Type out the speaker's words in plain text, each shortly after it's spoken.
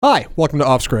Hi, welcome to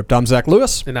Off Script. I'm Zach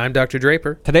Lewis. And I'm Dr.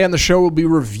 Draper. Today on the show, we'll be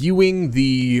reviewing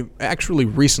the actually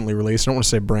recently released, I don't want to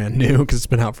say brand new because it's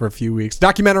been out for a few weeks,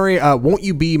 documentary, Won't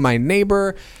You Be My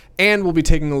Neighbor? And we'll be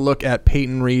taking a look at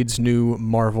Peyton Reed's new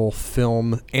Marvel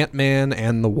film, Ant-Man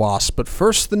and the Wasp. But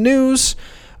first, the news.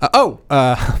 Before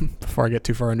I get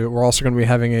too far into it, we're also going to be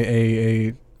having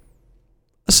a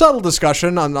subtle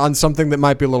discussion on something that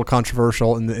might be a little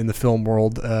controversial in the film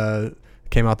world.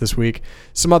 Came out this week.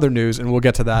 Some other news, and we'll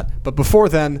get to that. But before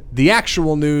then, the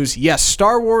actual news. Yes,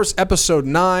 Star Wars Episode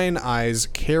 9 eyes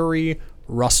Keri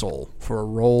Russell for a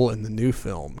role in the new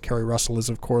film. Keri Russell is,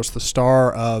 of course, the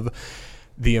star of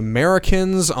The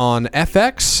Americans on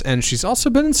FX, and she's also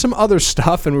been in some other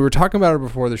stuff, and we were talking about her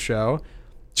before the show.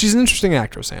 She's an interesting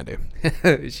actress, Andy.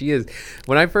 She is.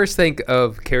 When I first think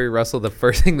of Keri Russell, the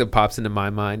first thing that pops into my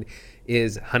mind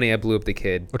is Honey, I Blew Up the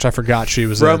Kid. Which I forgot she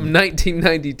was from in.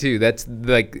 1992. That's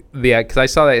like because I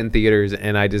saw that in theaters,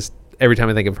 and I just, every time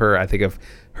I think of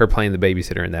her playing the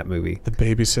babysitter in that movie. The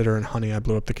babysitter in Honey, I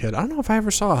Blew Up the Kid. I don't know if I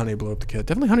ever saw Honey, I Blew Up the Kid.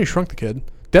 Definitely Honey, Shrunk the Kid.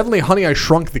 Definitely Honey, I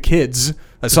Shrunk the Kids.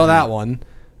 I saw that one.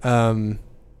 Don't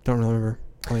remember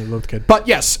Honey, I Blew Up the Kid. But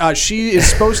yes, she is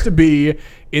supposed to be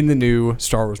in the new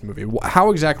Star Wars movie.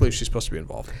 How exactly is she supposed to be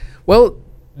involved? Well,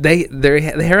 they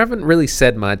haven't really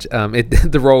said much.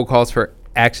 The role calls for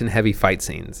action-heavy fight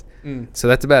scenes. So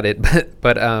that's about it.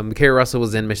 But Keri Russell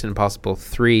was in Mission Impossible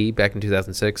 3 back in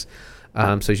 2006.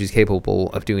 So she's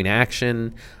capable of doing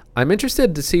action. I'm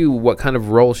interested to see what kind of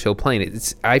role she'll play.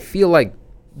 I feel like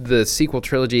the sequel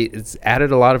trilogy has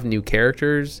added a lot of new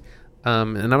characters,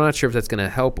 and I'm not sure if that's going to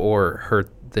help or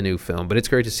hurt the new film. But it's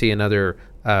great to see another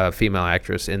female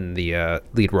actress in the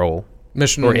lead role.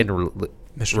 Mission role.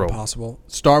 Impossible.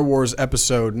 Star Wars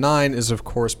Episode 9 is, of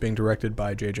course, being directed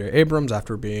by J.J. Abrams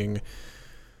after being,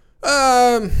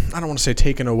 I don't want to say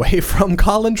taken away from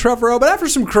Colin Trevorrow, but after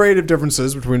some creative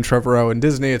differences between Trevorrow and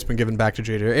Disney, it's been given back to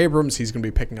J.J. Abrams. He's going to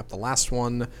be picking up the last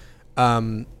one.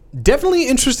 Definitely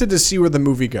interested to see where the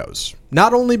movie goes.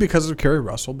 Not only because of Keri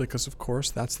Russell, because, of course,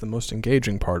 that's the most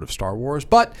engaging part of Star Wars,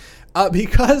 but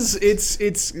because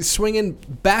it's swinging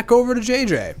back over to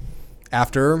J.J.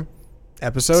 after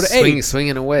Episode 8,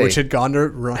 swinging away, which had gone to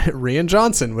Rian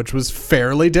Johnson, which was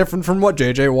fairly different from what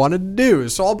JJ wanted to do.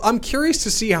 So I'm curious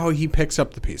to see how he picks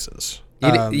up the pieces.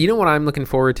 You know what I'm looking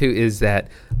forward to is that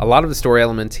a lot of the story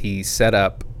elements he set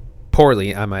up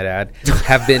poorly, I might add,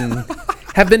 have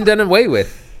been done away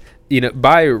with,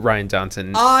 by Rian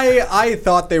Johnson. I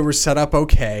thought they were set up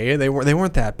okay. They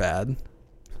weren't that bad.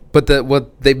 But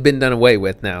what they've been done away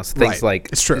with now. So things like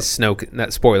it's true. Snoke,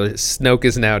 not spoilers, Snoke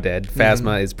is now dead.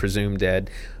 Phasma is presumed dead.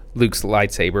 Luke's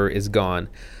lightsaber is gone.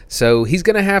 So he's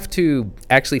going to have to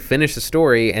actually finish the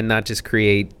story and not just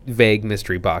create vague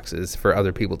mystery boxes for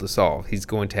other people to solve. He's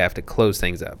going to have to close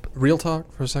things up. Real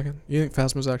talk for a second. You think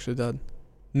Phasma's actually dead?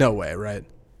 No way, right?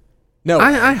 No,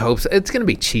 I hope so. It's going to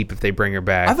be cheap if they bring her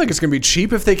back. I think it's going to be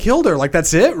cheap if they killed her. Like,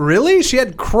 that's it? Really? She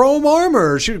had chrome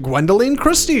armor. She was Gwendoline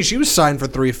Christie. She was signed for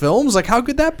 3 films. Like, how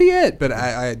could that be it? But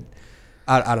I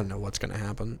don't know what's going to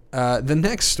happen. The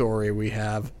next story we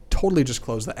have, totally just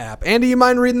closed the app. Andy, you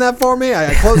mind reading that for me?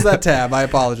 I closed that tab. I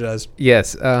apologize.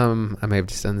 Yes. I may have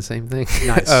just done the same thing.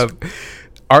 Nice.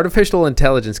 Artificial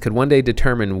intelligence could one day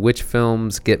determine which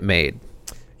films get made.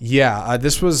 Yeah,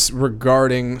 this was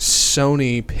regarding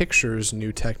Sony Pictures'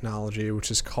 new technology,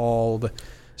 which is called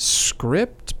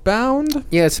Scriptbound.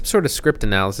 Yeah, it's some sort of script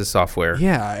analysis software.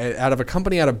 Yeah, out of a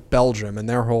company out of Belgium, and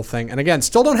their whole thing, and again,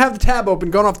 still don't have the tab open,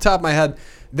 going off the top of my head,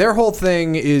 their whole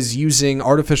thing is using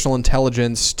artificial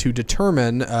intelligence to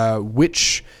determine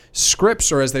which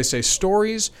scripts, or as they say,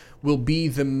 stories, will be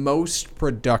the most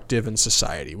productive in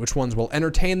society, which ones will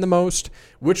entertain the most,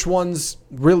 which ones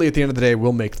really at the end of the day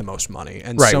will make the most money.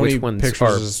 And right, Sony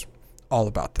Pictures is all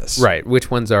about this. Right, which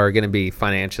ones are going to be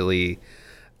financially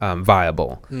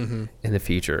viable in the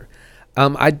future.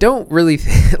 I don't really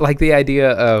like the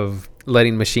idea of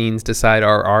letting machines decide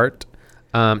our art.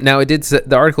 Now,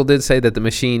 the article did say that the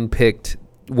machine picked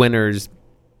winners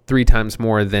 3 times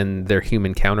more than their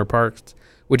human counterparts,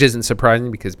 which isn't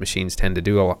surprising because machines tend to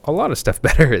do a lot of stuff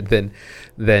better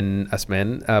than us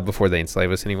men before they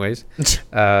enslave us anyways.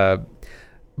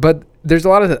 But there's a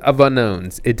lot of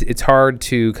unknowns. It's hard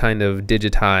to kind of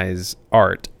digitize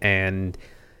art. And,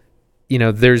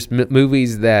 there's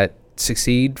movies that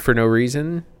succeed for no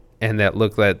reason and that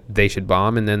look like they should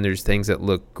bomb. And then there's things that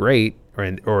look great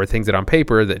or things that on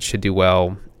paper that should do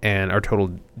well and are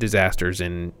total disasters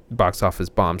in box office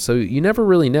bombs. So you never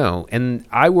really know. And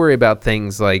I worry about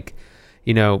things like,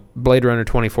 Blade Runner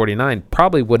 2049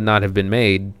 probably would not have been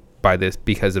made by this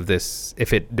because of this,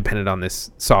 if it depended on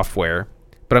this software.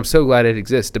 But I'm so glad it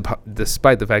exists,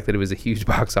 despite the fact that it was a huge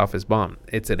box office bomb.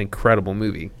 It's an incredible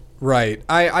movie. Right.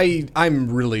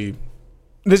 I'm really...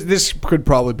 This could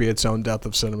probably be its own Death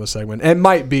of Cinema segment. It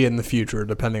might be in the future,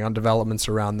 depending on developments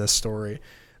around this story.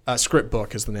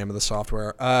 Scriptbook is the name of the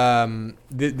software.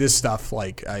 This stuff,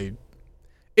 like,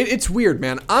 it's weird,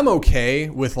 man. I'm okay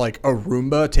with, like, a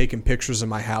Roomba taking pictures of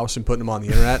my house and putting them on the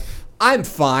internet. I'm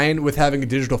fine with having a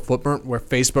digital footprint where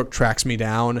Facebook tracks me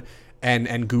down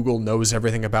and Google knows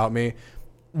everything about me.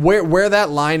 Where that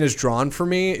line is drawn for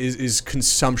me is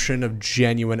consumption of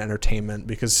genuine entertainment,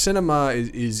 because cinema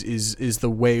is the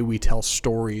way we tell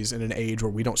stories in an age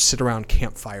where we don't sit around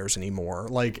campfires anymore.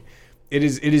 Like, it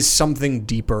is something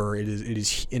deeper. It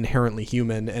is inherently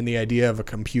human, and the idea of a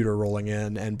computer rolling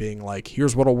in and being like,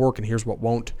 here's what'll work and here's what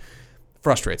won't,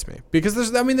 frustrates me, because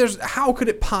there's how could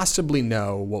it possibly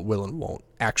know what will and won't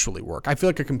actually work? I feel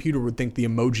like a computer would think the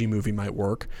Emoji Movie might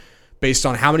work based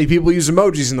on how many people use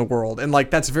emojis in the world, and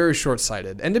like that's very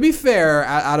short-sighted. And to be fair,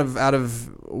 out of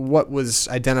what was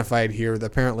identified here,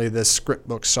 apparently this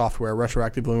Scriptbook software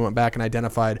retroactively went back and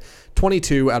identified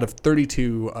 22 out of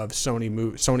 32 of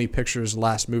Sony Pictures'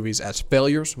 last movies as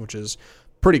failures, which is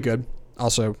pretty good.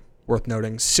 Also worth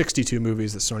noting, 62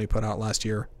 movies that Sony put out last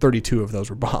year, 32 of those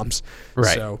were bombs.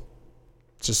 Right. So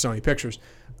it's just Sony Pictures.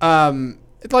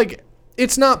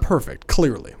 It's not perfect,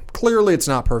 clearly. Clearly it's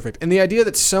not perfect. And the idea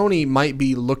that Sony might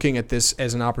be looking at this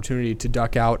as an opportunity to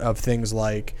duck out of things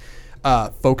like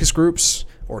focus groups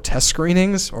or test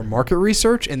screenings or market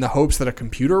research in the hopes that a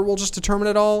computer will just determine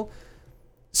it all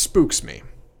spooks me.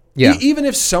 Yeah. Even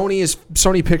if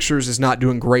Sony Pictures is not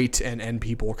doing great and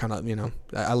people kind of,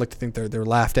 I like to think they're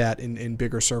laughed at in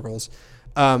bigger circles.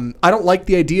 I don't like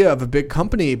the idea of a big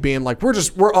company being like, we're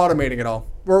automating it all.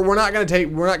 We're not going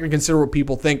to consider what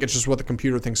people think. It's just what the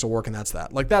computer thinks will work, and that's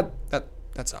that. Like that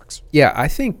sucks. Yeah, I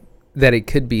think that it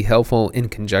could be helpful in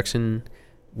conjunction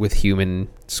with human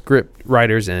script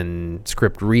writers and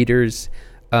script readers.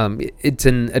 It's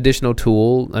an additional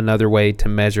tool, another way to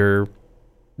measure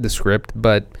the script,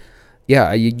 but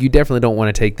yeah, you definitely don't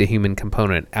want to take the human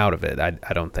component out of it.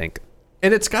 I don't think.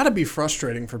 And it's got to be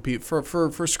frustrating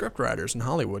for script writers in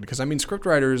Hollywood, because I mean, script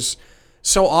writers,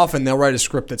 so often they'll write a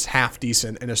script that's half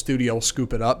decent and a studio will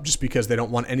scoop it up just because they don't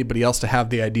want anybody else to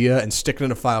have the idea and stick it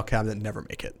in a file cabinet and never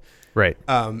make it. Right.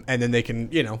 And then they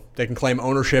can claim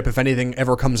ownership if anything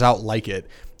ever comes out like it.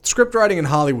 Script writing in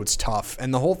Hollywood's tough,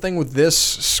 and the whole thing with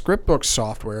this Scriptbook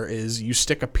software is you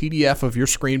stick a PDF of your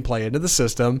screenplay into the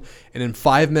system, and in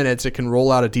 5 minutes it can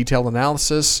roll out a detailed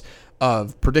analysis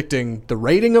of predicting the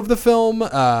rating of the film,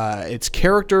 its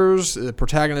characters, the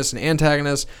protagonists and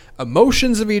antagonists,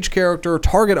 emotions of each character,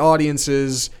 target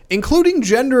audiences, including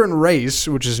gender and race,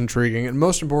 which is intriguing, and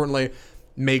most importantly,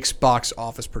 makes box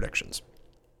office predictions.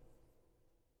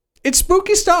 It's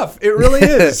spooky stuff. It really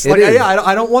is.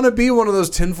 I don't want to be one of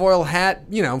those tinfoil hat,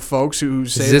 folks who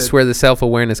say is this where the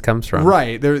self-awareness comes from?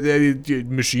 Right.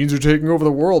 Machines are taking over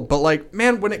the world. But like,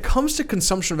 man, when it comes to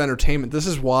consumption of entertainment, this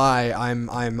is why I'm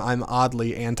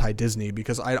oddly anti-Disney,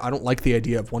 because I don't like the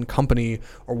idea of one company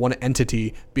or one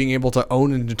entity being able to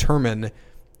own and determine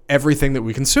everything that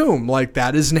we consume. Like,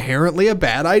 that is inherently a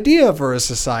bad idea for a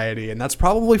society. And that's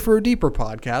probably for a deeper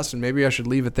podcast, and maybe I should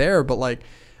leave it there. But like,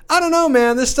 I don't know,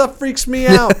 man. This stuff freaks me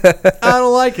out. I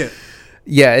don't like it.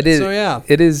 Yeah, it is. So yeah,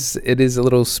 it is a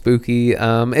little spooky.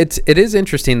 It is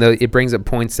interesting though. It brings up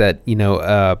points that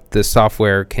the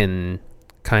software can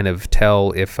kind of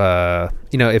tell if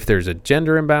there's a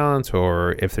gender imbalance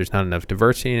or if there's not enough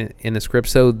diversity in the script.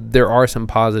 So there are some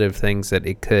positive things that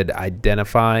it could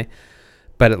identify,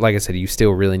 but like I said, you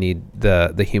still really need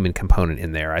the human component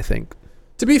in there, I think.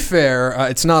 To be fair,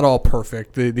 it's not all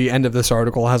perfect. The end of this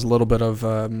article has a little bit of,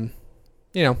 a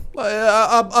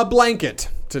blanket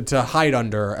to hide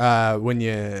under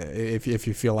if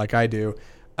you feel like I do.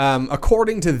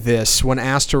 According to this, when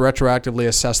asked to retroactively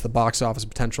assess the box office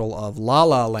potential of La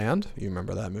La Land, you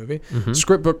remember that movie,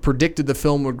 Scriptbook predicted the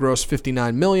film would gross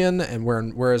 $59 million, and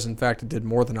whereas in fact it did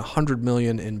more than $100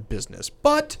 million in business.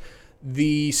 But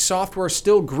the software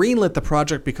still greenlit the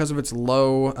project because of its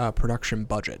low production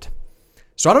budget.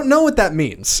 So I don't know what that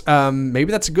means.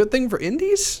 Maybe that's a good thing for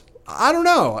indies. I don't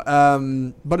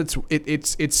know. But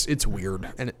it's weird,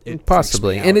 and it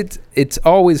possibly, and it's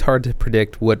always hard to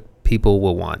predict what people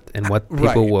will want and what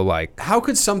people will like. How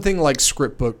could something like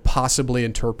Scriptbook possibly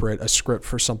interpret a script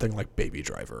for something like Baby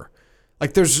Driver?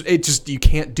 Like, you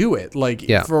can't do it. Like,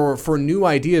 for new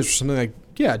ideas for something like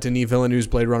Denis Villeneuve's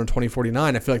Blade Runner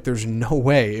 2049, I feel like there's no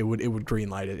way it would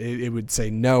greenlight it. It would say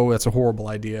no, that's a horrible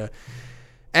idea.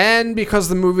 And because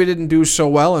the movie didn't do so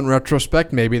well in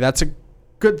retrospect, maybe that's a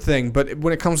good thing. But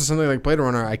when it comes to something like Blade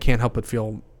Runner, I can't help but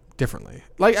feel differently.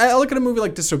 Like, I look at a movie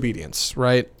like Disobedience,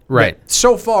 right? Right. But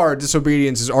so far,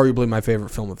 Disobedience is arguably my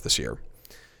favorite film of this year.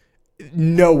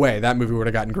 No way that movie would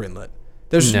have gotten greenlit.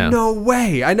 There's no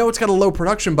way. I know it's got a low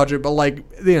production budget, but like,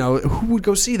 you know, who would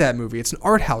go see that movie? It's an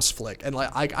art house flick, and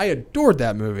like I adored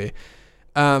that movie.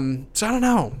 So I don't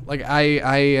know. Like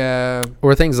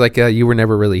or things like You Were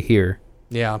Never Really Here.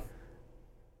 Yeah.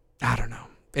 I don't know.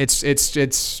 It's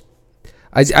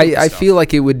I feel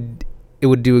like it would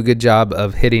do a good job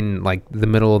of hitting like the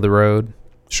middle of the road.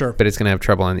 Sure. But it's going to have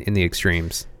trouble in the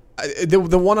extremes. The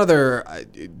one other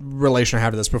relation I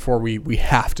have to this before we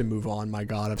have to move on. My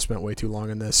God, I've spent way too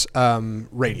long in this.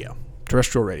 Radio,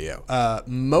 terrestrial radio.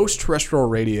 Most terrestrial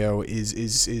radio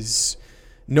is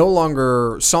no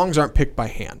longer, songs aren't picked by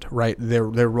hand, right? They're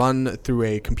run through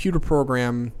a computer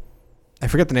program. I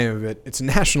forget the name of it. It's a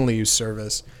nationally used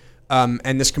service.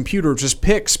 And this computer just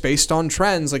picks based on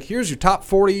trends. Like, here's your top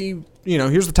 40,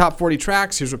 here's the top 40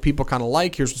 tracks. Here's what people kind of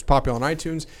like. Here's what's popular on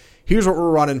iTunes. Here's what we're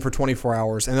running for 24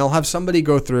 hours. And they'll have somebody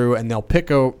go through and they'll pick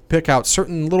out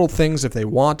certain little things if they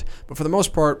want. But for the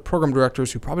most part, program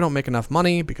directors who probably don't make enough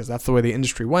money because that's the way the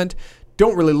industry went,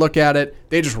 don't really look at it.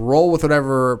 They just roll with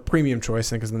whatever premium choice, I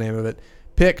think is the name of it,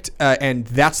 picked. And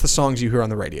that's the songs you hear on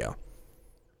the radio.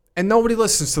 And nobody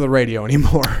listens to the radio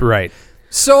anymore. Right.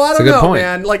 So I don't know,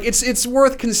 man. Like, it's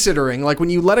worth considering. Like,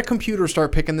 when you let a computer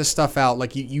start picking this stuff out,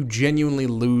 like, you genuinely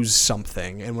lose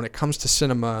something. And when it comes to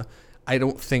cinema, I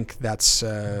don't think that's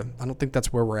where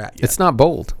we're at yet. It's not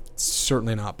bold. It's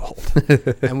certainly not bold.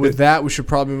 And with that, we should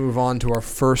probably move on to our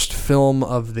first film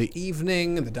of the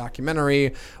evening, the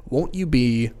documentary, Won't You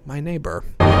Be My Neighbor?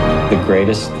 The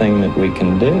greatest thing that we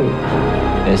can do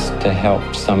is to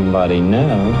help somebody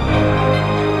know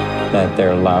that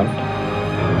they're loved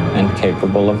and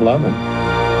capable of loving.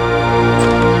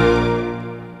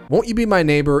 Won't You Be My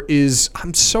Neighbor is,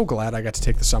 I'm so glad I got to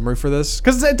take the summary for this,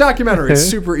 because it's a documentary. It's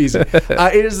super easy.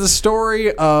 It is the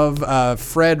story of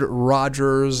Fred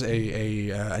Rogers, a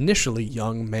initially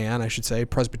young man, I should say,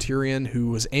 Presbyterian, who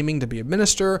was aiming to be a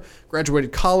minister,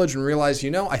 graduated college and realized,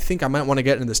 I think I might want to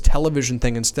get into this television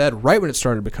thing instead. Right when it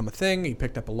started to become a thing, he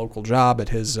picked up a local job at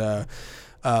his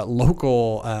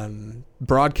local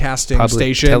broadcasting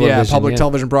station,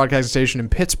 television broadcasting station in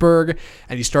Pittsburgh,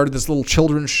 and he started this little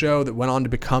children's show that went on to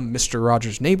become Mr.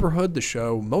 Rogers' Neighborhood, the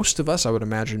show most of us, I would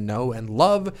imagine, know and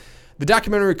love. The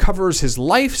documentary covers his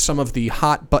life, some of the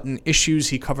hot button issues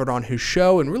he covered on his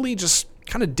show, and really just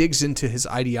kind of digs into his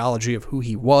ideology of who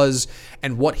he was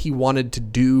and what he wanted to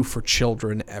do for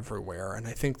children everywhere. And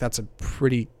I think that's a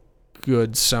pretty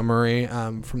good summary.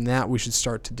 From that, we should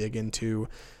start to dig into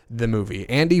the movie.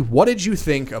 Andy, what did you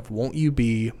think of Won't You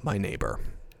Be My Neighbor?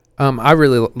 I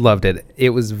really loved it. It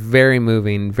was very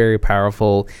moving, very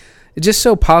powerful, just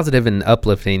so positive and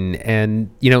uplifting. And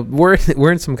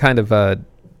we're in some kind of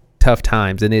tough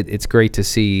times, and it's great to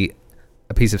see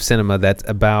a piece of cinema that's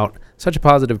about such a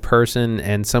positive person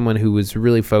and someone who was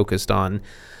really focused on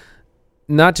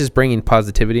not just bringing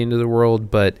positivity into the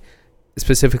world, but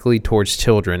specifically towards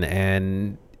children.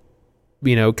 And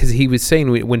because he was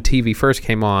saying when TV first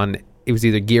came on, it was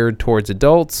either geared towards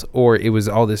adults or it was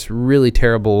all this really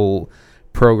terrible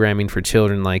programming for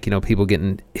children, like, people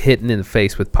getting hit in the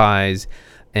face with pies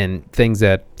and things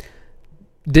that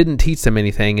didn't teach them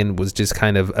anything and was just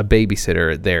kind of a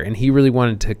babysitter there. And he really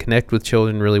wanted to connect with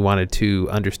children, really wanted to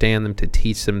understand them, to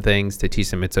teach them things, to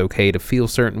teach them it's okay to feel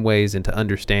certain ways and to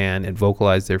understand and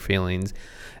vocalize their feelings.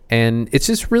 And it's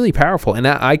just really powerful. And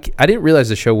I didn't realize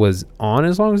the show was on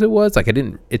as long as it was. Like,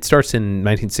 it starts in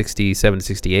 1967,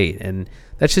 68. And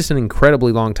that's just an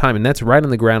incredibly long time. And that's right on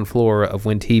the ground floor of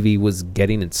when TV was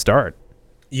getting its start.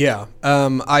 Yeah.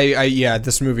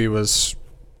 This movie was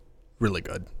really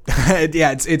good.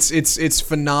 Yeah, it's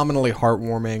phenomenally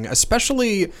heartwarming,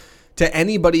 especially to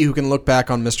anybody who can look back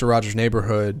on Mr. Rogers'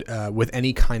 Neighborhood with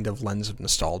any kind of lens of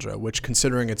nostalgia, which,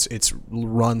 considering its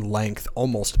run length,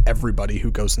 almost everybody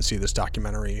who goes and see this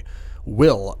documentary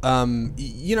will.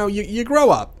 You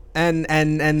grow up, and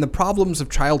the problems of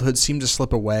childhood seem to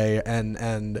slip away,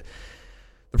 and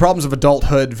the problems of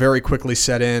adulthood very quickly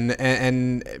set in.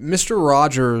 And Mr.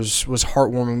 Rogers was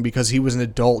heartwarming because he was an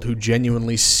adult who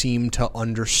genuinely seemed to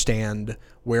understand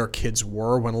where kids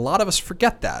were, when a lot of us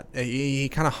forget that. He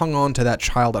kind of hung on to that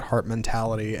child at heart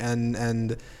mentality,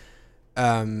 and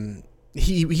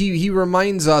he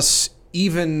reminds us,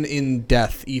 even in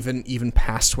death, even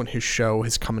past when his show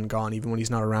has come and gone, even when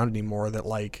he's not around anymore, that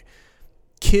like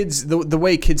kids, the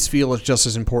way kids feel is just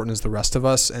as important as the rest of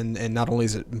us, and not only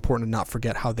is it important to not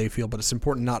forget how they feel, but it's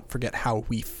important to not forget how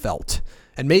we felt.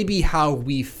 And maybe how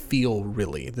we feel,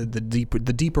 really, the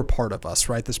deeper part of us,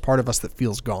 right? This part of us that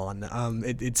feels gone.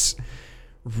 It's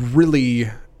really,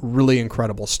 really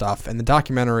incredible stuff. And the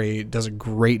documentary does a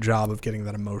great job of getting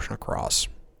that emotion across.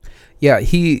 Yeah,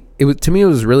 to me, it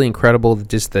was really incredible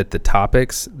just that the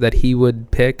topics that he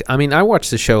would pick. I mean, I watched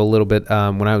the show a little bit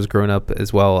when I was growing up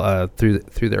as well through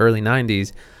the early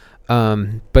 90s.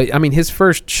 But I mean, his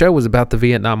first show was about the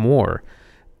Vietnam War.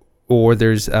 Or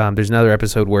there's another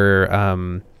episode where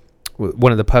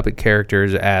one of the puppet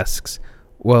characters asks,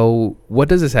 well, what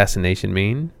does assassination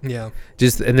mean? Yeah.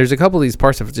 And there's a couple of these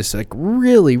parts of just like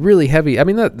really, really heavy. I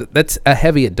mean, that's a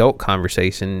heavy adult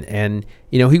conversation. And,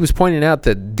 he was pointing out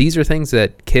that these are things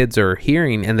that kids are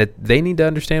hearing and that they need to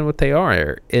understand what they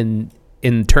are in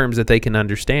terms that they can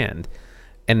understand.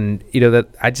 And, that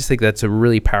I just think that's a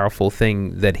really powerful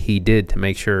thing that he did to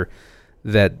make sure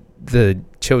that the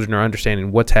children are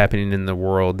understanding what's happening in the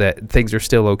world, that things are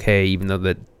still okay, even though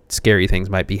that scary things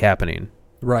might be happening.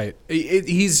 Right.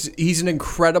 He's an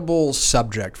incredible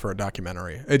subject for a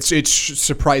documentary. It's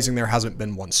surprising there hasn't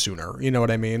been one sooner. You know what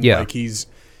I mean? Yeah. Like he's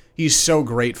so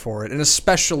great for it, and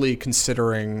especially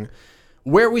considering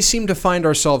where we seem to find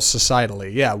ourselves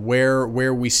societally. Yeah, where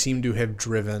we seem to have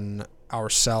driven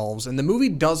ourselves, and the movie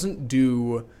doesn't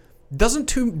do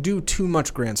too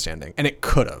much grandstanding, and it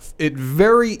could have. It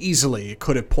very easily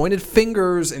could have pointed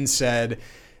fingers and said,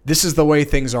 "This is the way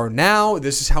things are now.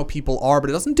 This is how people are," but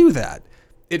it doesn't do that.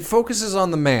 It focuses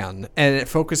on the man, and it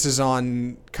focuses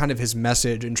on kind of his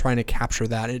message and trying to capture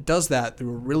that. And it does that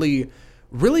through a really,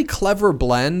 really clever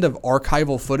blend of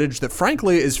archival footage that,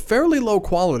 frankly, is fairly low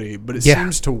quality, but it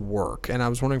seems to work. And I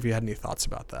was wondering if you had any thoughts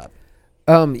about that.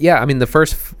 Yeah, I mean, the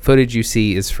first footage you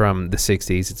see is from the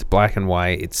 60s. It's black and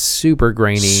white. It's super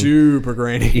grainy.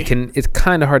 It's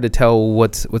kind of hard to tell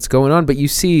what's going on, but you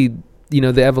see,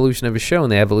 the evolution of a show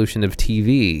and the evolution of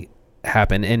TV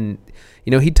happen. And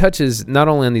he touches not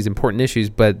only on these important issues,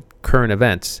 but current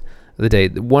events of the day.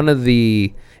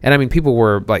 And I mean, people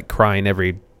were like crying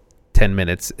every 10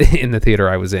 minutes in the theater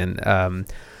I was in.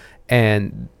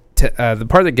 And the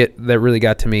part that really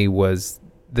got to me was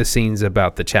the scenes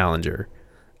about the Challenger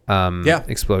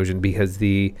explosion, because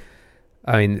they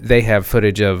have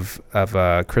footage of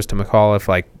Krista McAuliffe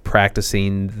like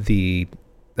practicing the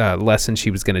lesson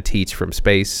she was going to teach from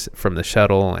space, from the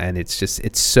shuttle, and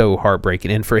it's so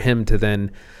heartbreaking. And for him to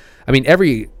then, I mean,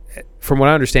 from what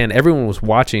I understand, everyone was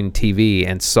watching TV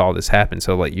and saw this happen.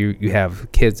 So like you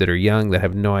have kids that are young that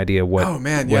have no idea what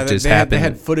just happened. They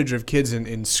had footage of kids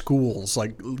in schools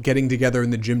like getting together in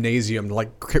the gymnasium to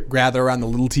like gather around the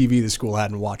little TV the school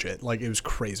had and watch it. Like, it was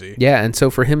crazy. Yeah, and so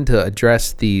for him to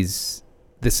address this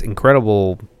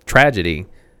incredible tragedy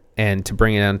and to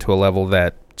bring it down to a level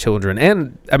that children,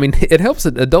 and I mean, it helps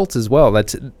adults as well.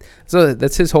 That's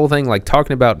his whole thing, like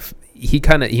talking about,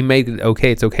 he made it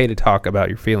okay. It's okay to talk about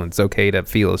your feelings. It's okay to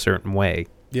feel a certain way.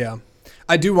 Yeah.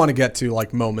 I do want to get to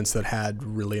like moments that had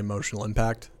really emotional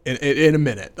impact in a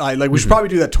minute. We should probably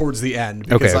do that towards the end,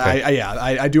 because okay.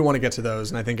 I do want to get to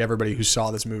those, and I think everybody who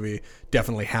saw this movie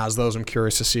definitely has those. I'm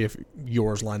curious to see if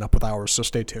yours line up with ours, so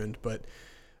stay tuned. But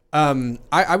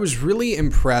I was really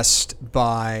impressed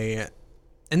by,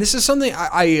 and this is something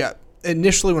I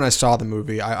initially when I saw the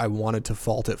movie, I wanted to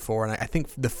fault it for, and I think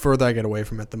the further I get away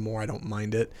from it, the more I don't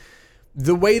mind it.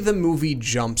 The way the movie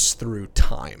jumps through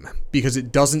time, because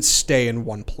it doesn't stay in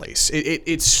one place.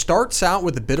 It starts out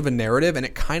with a bit of a narrative, and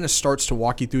it kind of starts to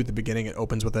walk you through at the beginning. It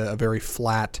opens with a very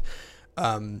flat,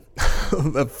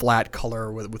 a flat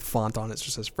color with font on it. It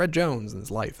just says Fred Jones and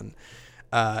his life, and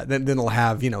then it'll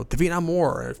have the Vietnam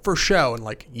War first show and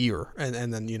like year,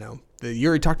 and then the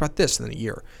year he talked about this, and then a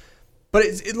year. But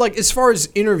it like, as far as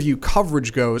interview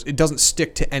coverage goes, it doesn't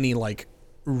stick to any like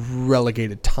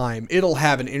relegated time. It'll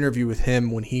have an interview with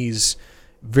him when he's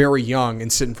very young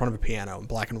and sit in front of a piano in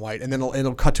black and white, and then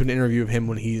it'll cut to an interview of him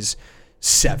when he's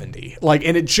 70. Like,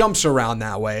 and it jumps around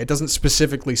that way. It doesn't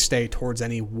specifically stay towards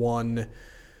any one.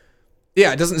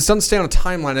 Yeah, it doesn't stay on a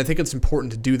timeline. I think it's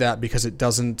important to do that because it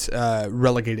doesn't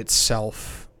relegate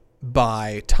itself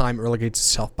by time. It relegates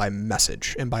itself by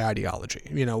message and by ideology.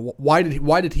 Why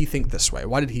did he think this way?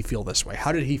 Why did he feel this way?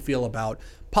 How did he feel about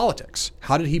politics?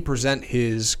 How did he present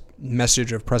his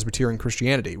message of Presbyterian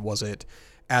Christianity? Was it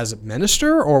as a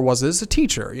minister or was it as a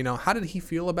teacher? How did he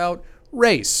feel about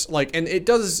race? Like, and it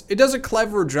does a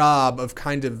clever job of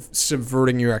kind of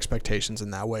subverting your expectations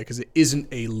in that way, because it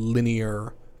isn't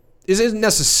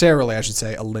necessarily, I should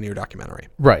say, a linear documentary.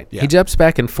 Right. Yeah. He jumps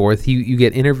back and forth. You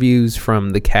get interviews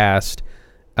from the cast,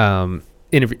 and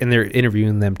they're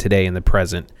interviewing them today in the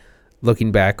present,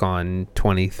 looking back on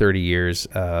 20, 30 years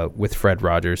with Fred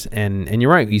Rogers. And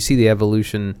you're right. You see the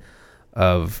evolution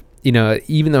of,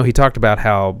 even though he talked about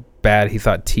how bad he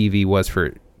thought TV was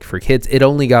for for kids, it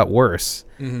only got worse.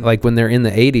 Like when they're in the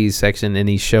 80s section and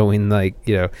he's showing like,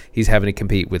 he's having to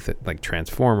compete with like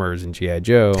Transformers and G.I.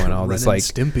 Joe and all this like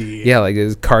Stimpy. Yeah, like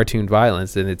this cartoon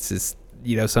violence, and it's just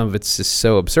some of it's just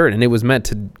so absurd, and it was meant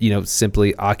to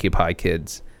simply occupy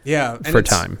kids for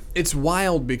time. It's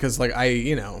wild because like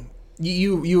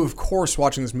you of course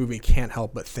watching this movie can't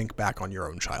help but think back on your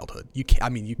own childhood. You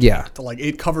can't. Like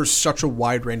it covers such a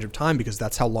wide range of time because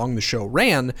that's how long the show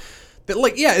ran. That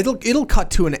like it'll cut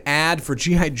to an ad for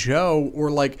G.I. Joe or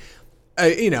like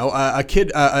a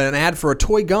kid an ad for a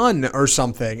toy gun or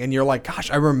something, and you're like,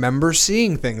 gosh, I remember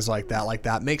seeing things like that. Like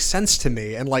that makes sense to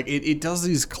me, and like it does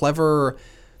these clever.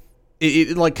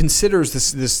 It like considers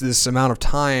this amount of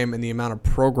time and the amount of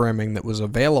programming that was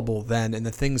available then and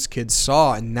the things kids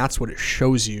saw, and that's what it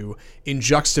shows you in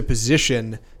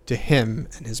juxtaposition to him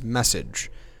and his message.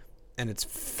 And it's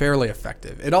fairly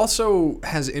effective. It also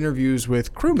has interviews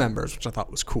with crew members, which I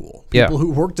thought was cool. People who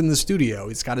worked in the studio.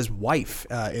 He's got his wife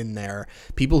in there.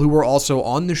 People who were also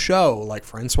on the show, like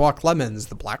Francois Clemens,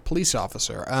 the black police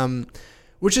officer,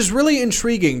 which is really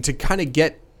intriguing to kind of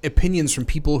get opinions from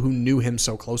people who knew him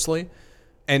so closely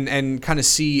and kind of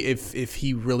see if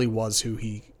he really was who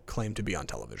he claimed to be on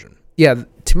television. Yeah,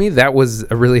 to me, that was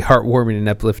a really heartwarming and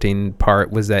uplifting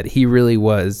part, was that he really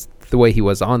was the way he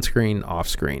was on screen, off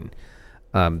screen.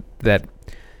 That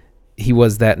he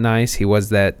was that nice, he was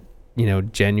that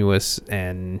genuine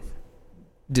and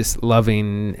just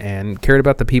loving and cared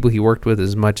about the people he worked with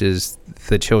as much as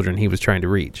the children he was trying to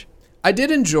reach. I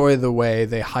did enjoy the way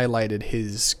they highlighted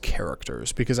his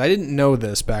characters because I didn't know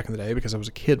this back in the day because I was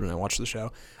a kid when I watched the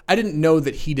show. I didn't know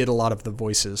that he did a lot of the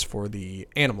voices for the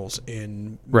animals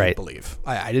in Make Believe.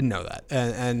 I didn't know that,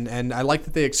 and I like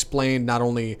that they explained not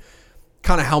only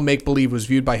kind of how Make Believe was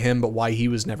viewed by him, but why he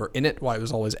was never in it, why it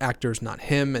was always actors, not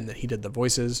him, and that he did the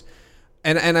voices.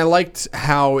 And I liked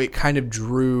how it kind of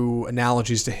drew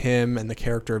analogies to him and the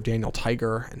character of Daniel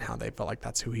Tiger and how they felt like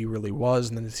that's who he really was.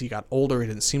 And then as he got older, he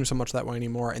didn't seem so much that way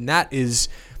anymore. And that is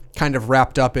kind of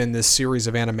wrapped up in this series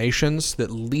of animations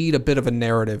that lead a bit of a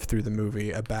narrative through the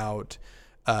movie about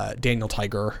Daniel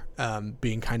Tiger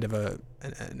being kind of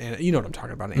you know what I'm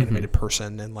talking about, an animated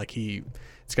person. And like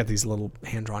it's got these little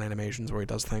hand-drawn animations where he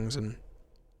does things, and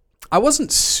I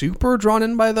wasn't super drawn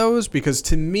in by those because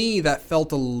to me that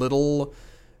felt a little,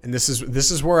 and this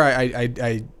is where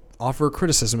I offer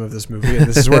criticism of this movie, and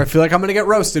this is where I feel like I'm going to get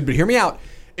roasted, but hear me out.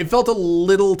 It felt a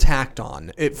little tacked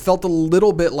on. It felt a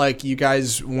little bit like you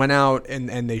guys went out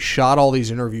and they shot all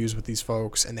these interviews with these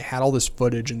folks, and they had all this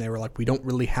footage, and they were like, we don't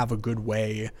really have a good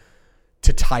way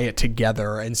to tie it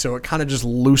together. And so it kind of just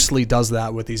loosely does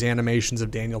that with these animations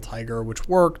of Daniel Tiger, which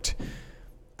worked.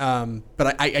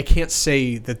 But I can't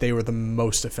say that they were the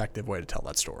most effective way to tell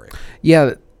that story.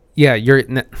 Yeah.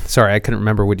 Sorry, I couldn't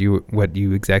remember what you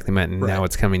exactly meant, and now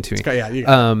it's coming to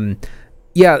me.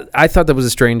 Yeah, I thought that was a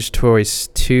strange choice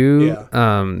too.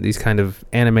 Yeah. These kind of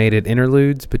animated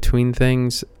interludes between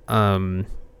things. I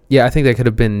think that could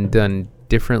have been done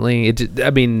differently. It's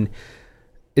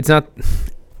not.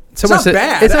 It's not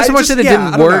bad. It's not so much that it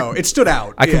didn't work. It stood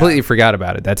out. I completely forgot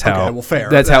about it. That's how. Fair.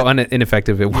 That's how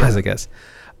ineffective it was, I guess.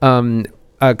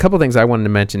 A couple things I wanted to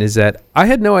mention is that I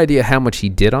had no idea how much he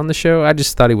did on the show. I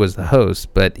just thought he was the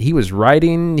host, but he was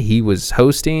writing, he was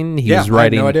hosting, he was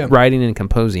writing and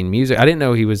composing music. I didn't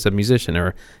know he was a musician,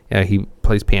 or he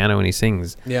plays piano and he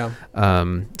sings. Yeah.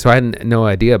 So I had no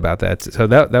idea about that. So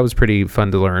that was pretty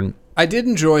fun to learn. I did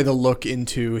enjoy the look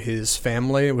into his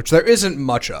family, which there isn't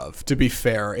much of, to be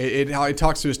fair. It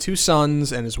talks to his two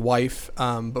sons and his wife,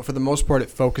 but for the most part,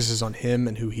 it focuses on him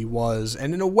and who he was.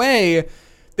 And in a way,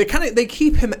 they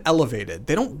keep him elevated.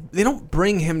 They don't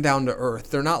bring him down to earth.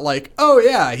 They're not like, oh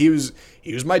yeah, he was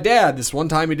my dad. This one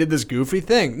time he did this goofy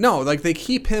thing. No, like they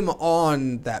keep him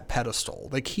on that pedestal.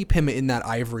 They keep him in that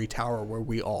ivory tower where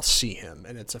we all see him,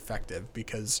 and it's effective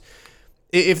because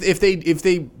if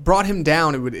they brought him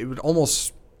down, it would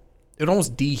almost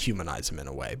dehumanize him in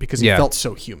a way because he felt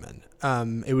so human.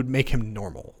 It would make him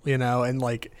normal, and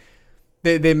like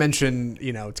they mention,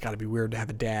 it's got to be weird to have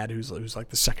a dad who's like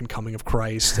the second coming of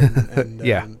Christ,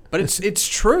 and but it's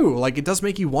true. Like it does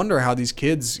make you wonder how these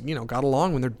kids, got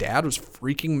along when their dad was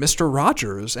freaking Mr.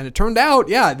 Rogers, and it turned out,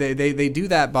 they do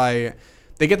that by.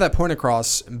 They get that point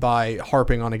across by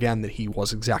harping on again that he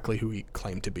was exactly who he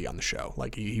claimed to be on the show.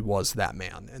 Like he was that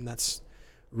man, and that's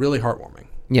really heartwarming.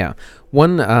 Yeah.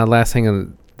 One last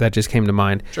thing that just came to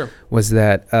mind was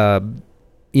that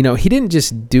he didn't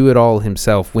just do it all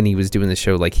himself when he was doing the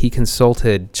show. Like he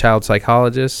consulted child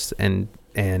psychologists and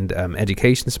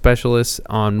education specialists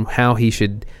on how he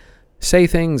should say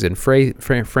things and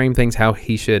frame things, how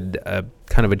he should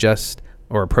kind of adjust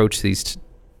or approach these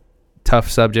tough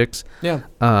subjects. Yeah.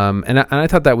 And I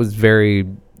thought that was very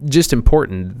just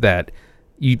important that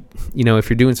you know, if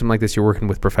you're doing something like this, you're working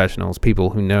with professionals, people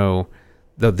who know,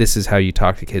 though, this is how you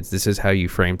talk to kids. This is how you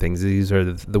frame things. These are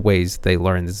the ways they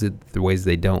learn. This is the ways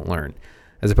they don't learn.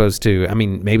 As opposed to, I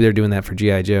mean, maybe they're doing that for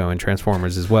G.I. Joe and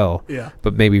Transformers as well. Yeah.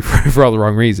 But maybe for all the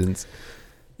wrong reasons.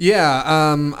 Yeah,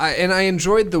 I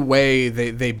enjoyed the way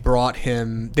they brought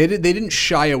him. They didn't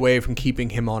shy away from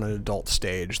keeping him on an adult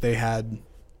stage. They had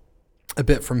a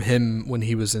bit from him when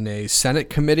he was in a Senate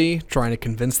committee trying to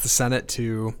convince the Senate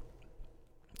to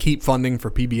keep funding for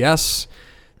PBS.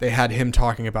 They had him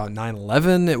talking about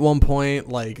 9/11 at one point.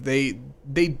 Like they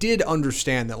did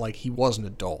understand that like he was an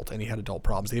adult and he had adult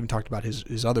problems. They even talked about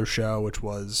his other show, which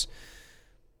was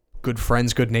Good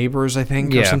Friends, Good Neighbors, I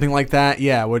think, or something like that.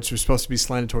 Yeah, which was supposed to be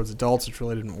slanted towards adults, which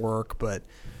really didn't work. But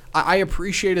I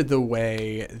appreciated the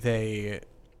way they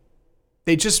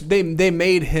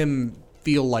made him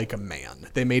feel like a man.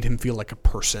 They made him feel like a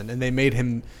person, and they made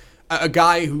him a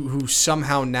guy who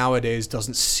somehow nowadays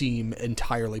doesn't seem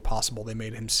entirely possible. They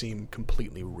made him seem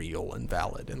completely real and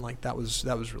valid, and like that was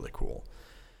really cool.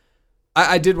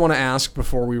 I did want to ask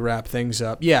before we wrap things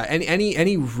up. Yeah,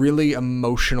 any really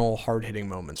emotional, hard-hitting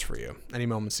moments for you? Any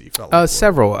moments that you felt like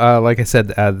several. Like I said,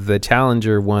 the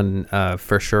Challenger one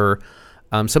for sure.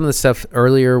 Some of the stuff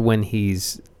earlier when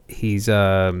he's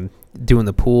doing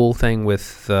the pool thing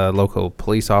with the local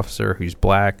police officer who's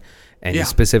black, and he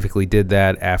specifically did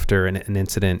that after an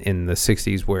incident in the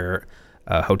 60s where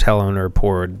a hotel owner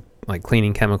poured like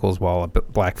cleaning chemicals while a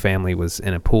black family was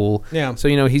in a pool. Yeah. So,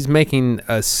 you know, he's making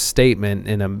a statement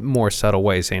in a more subtle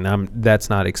way saying, that's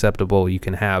not acceptable. You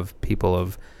can have people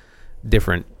of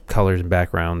different colors and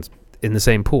backgrounds in the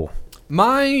same pool.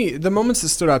 The moments that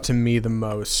stood out to me the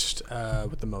most,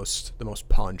 with the most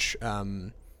punch,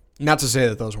 not to say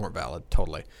that those weren't valid,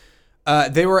 totally.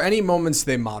 They were any moments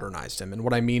they modernized him. And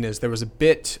what I mean is there was a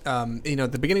bit, at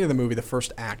the beginning of the movie, the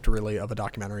first act really of a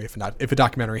documentary, if a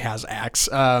documentary has acts,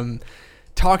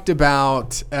 talked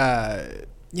about,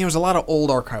 there's a lot of old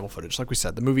archival footage. Like we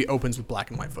said, the movie opens with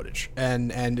black and white footage.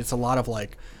 And it's a lot of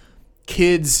like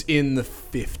kids in the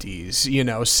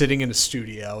 50s, sitting in a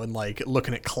studio and like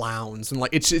looking at clowns. And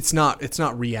like, it's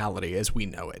not reality as we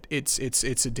know it. It's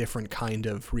a different kind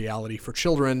of reality for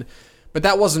children. But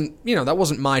that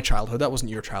wasn't my childhood. That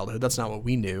wasn't your childhood. That's not what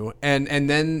we knew. And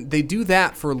then they do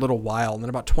that for a little while. And then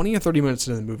about 20 or 30 minutes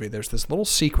into the movie, there's this little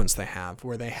sequence they have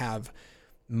where they have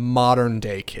modern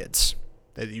day kids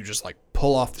that you just like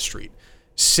pull off the street,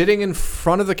 sitting in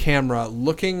front of the camera,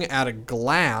 looking at a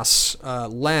glass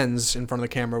lens in front of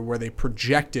the camera where they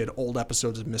projected old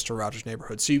episodes of Mr. Rogers'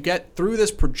 Neighborhood. So you get through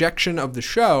this projection of the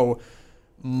show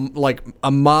like a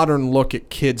modern look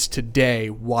at kids today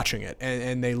watching it,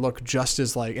 and they look just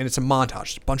as like, and it's a montage,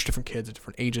 it's a bunch of different kids at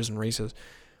different ages and races,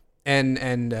 and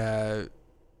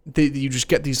you just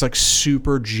get these like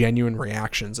super genuine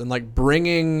reactions, and like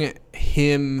bringing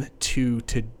him to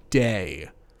today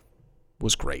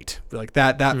was great. Like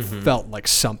that felt like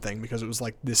something, because it was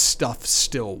like this stuff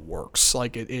still works,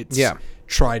 like it's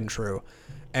tried and true.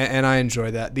 And I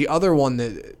enjoy that. The other one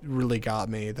that really got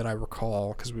me that I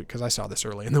recall, because I saw this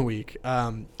early in the week.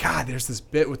 There's this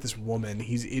bit with this woman.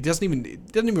 It doesn't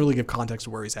even really give context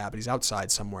of where he's at, but he's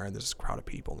outside somewhere and there's this crowd of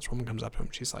people. And this woman comes up to him.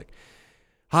 And she's like,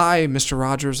 "Hi, Mr.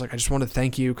 Rogers. Like, I just want to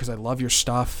thank you because I love your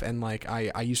stuff. And like,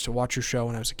 I used to watch your show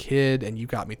when I was a kid, and you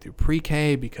got me through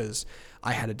pre-K because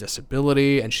I had a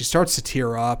disability." And she starts to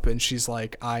tear up, and she's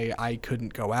like, I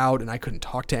couldn't go out and I couldn't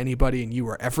talk to anybody, and you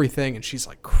were everything. And she's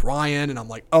like crying, and I'm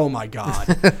like, oh my God,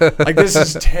 like this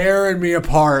is tearing me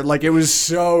apart. Like it was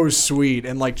so sweet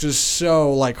and like just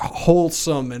so like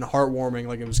wholesome and heartwarming.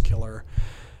 Like it was killer.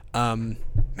 Man,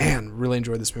 really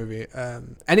enjoyed this movie.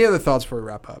 Any other thoughts before we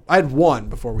wrap up? I had one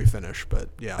before we finish, but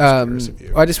yeah, I was curious of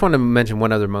you. I just want to mention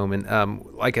one other moment.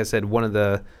 Like I said, one of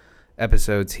the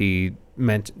episodes he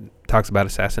talks about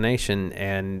assassination,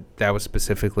 and that was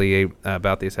specifically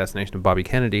about the assassination of Bobby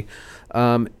Kennedy.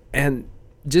 And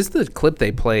just the clip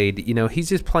they played, he's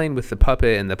just playing with the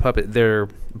puppet, and the puppet, they're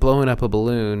blowing up a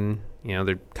balloon,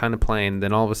 they're kind of playing.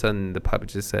 Then all of a sudden the puppet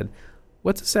just said,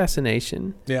 "What's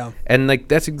assassination?" Yeah. And like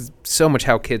that's so much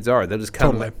how kids are. They'll just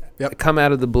come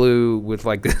out of the blue with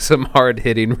like some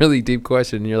hard-hitting, really deep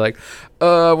question, and you're like,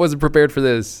 I wasn't prepared for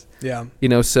this. Yeah.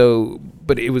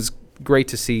 But it was great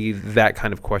to see that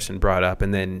kind of question brought up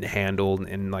and then handled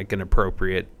in like an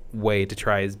appropriate way to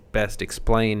try his best to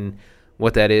explain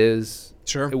what that is.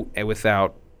 Sure.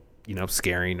 Without,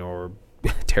 scaring or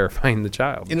terrifying the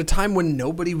child. In a time when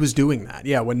nobody was doing that.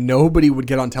 Yeah, when nobody would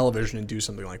get on television and do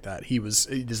something like that. He was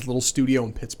in his little studio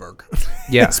in Pittsburgh.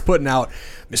 Yeah. He's putting out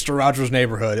Mr. Rogers'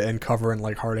 Neighborhood and covering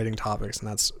like hard-hitting topics, and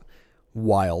that's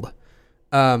Wild.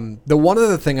 The one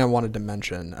other thing I wanted to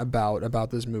mention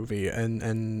about this movie,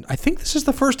 and I think this is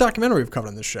the first documentary we've covered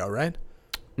on this show, right?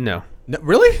 No.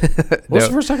 Really? What was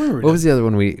the first documentary we did? What was the other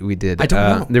one we did? I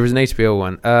don't know. There was an HBO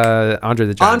one. Andre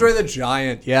the Giant. Andre the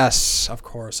Giant. Yes, of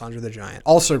course. Andre the Giant.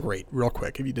 Also great. Real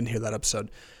quick, if you didn't hear that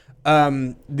episode.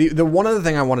 The one other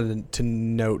thing I wanted to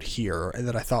note here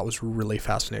that I thought was really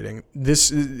fascinating.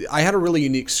 I had a really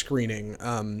unique screening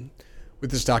with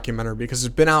this documentary because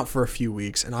it's been out for a few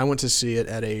weeks, and I went to see it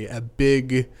at a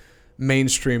big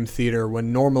mainstream theater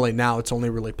when normally now it's only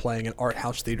really playing in art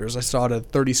house theaters. I saw it at a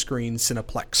 30-screen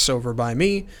Cineplex over by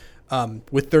me.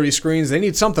 With 30 screens, they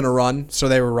need something to run, so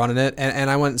they were running it, and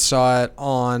I went and saw it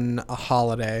on a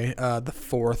holiday, the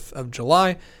 4th of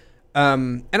July.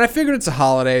 And I figured it's a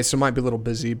holiday, so it might be a little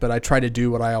busy, but I tried to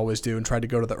do what I always do and tried to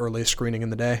go to the earliest screening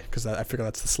in the day because I figure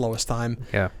that's the slowest time.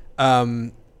 Yeah.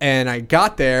 And I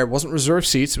got there. It wasn't reserved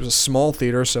seats. It was a small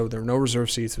theater, so there were no reserved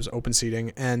seats. It was open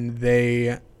seating. And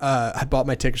I bought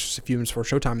my tickets just a few minutes before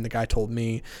showtime, and the guy told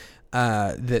me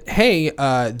that, hey,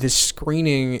 this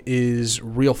screening is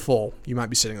real full. You might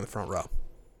be sitting in the front row,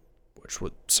 which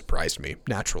would surprise me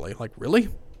naturally. Like, really?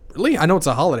 Really? I know it's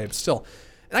a holiday, but still.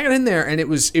 And I got in there, and it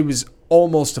was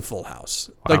almost a full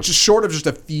house. Wow. Like, just short of just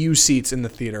a few seats in the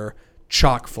theater,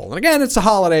 chock full. And again, it's a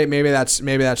holiday. Maybe that's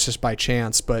just by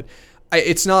chance, but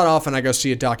it's not often I go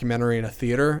see a documentary in a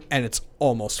theater and it's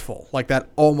almost full. Like that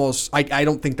almost, I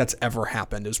don't think that's ever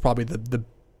happened. It was probably the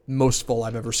most full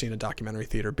I've ever seen a documentary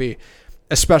theater be,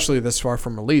 especially this far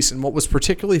from release. And what was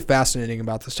particularly fascinating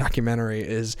about this documentary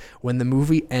is when the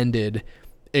movie ended,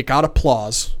 it got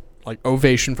applause, like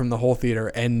ovation from the whole theater,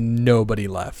 and nobody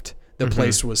left. The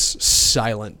place was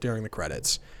silent during the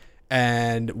credits.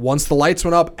 And once the lights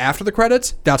went up after the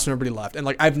credits, that's when everybody left. And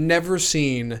like I've never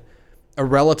seen a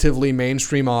relatively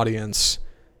mainstream audience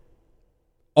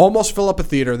almost fill up a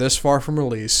theater this far from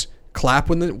release, clap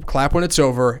when it's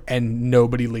over, and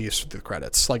nobody leaves for the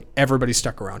credits. Like everybody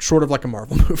stuck around, short of like a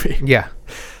Marvel movie. Yeah.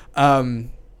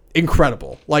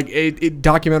 Incredible. Like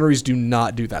documentaries do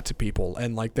not do that to people,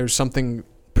 and like there's something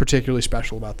particularly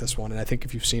special about this one, and I think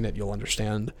if you've seen it, you'll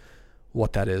understand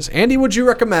what that is. Andy, would you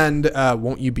recommend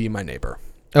Won't You Be My Neighbor?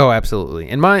 Oh, absolutely.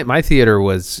 And my theater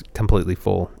was completely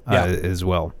full as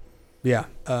well. Yeah,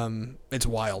 it's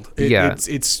wild.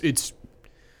 It's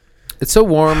so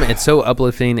warm, it's so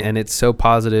uplifting, and it's so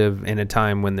positive in a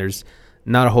time when there's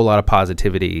not a whole lot of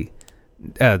positivity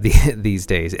these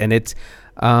days. And it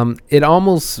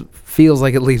almost feels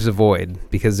like it leaves a void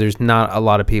because there's not a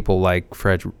lot of people like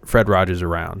Fred Rogers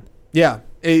around. Yeah,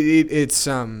 it's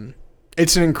an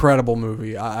incredible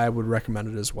movie. I would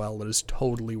recommend it as well. It is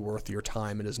totally worth your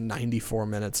time. It is 94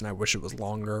 minutes, and I wish it was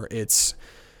longer. It's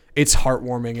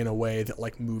heartwarming in a way that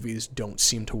like movies don't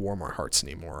seem to warm our hearts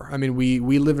anymore. I mean, we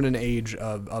live in an age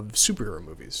of superhero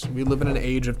movies. We live in an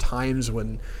age of times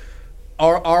when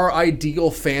our ideal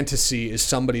fantasy is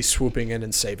somebody swooping in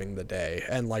and saving the day.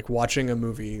 And like watching a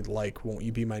movie like Won't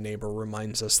You Be My Neighbor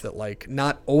reminds us that like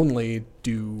not only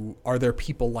are there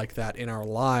people like that in our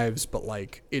lives, but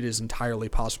like it is entirely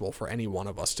possible for any one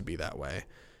of us to be that way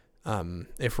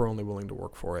if we're only willing to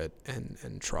work for it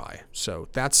and try. So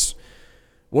that's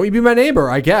Won't You Be My Neighbor,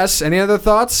 I guess. Any other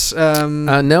thoughts?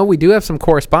 No, we do have some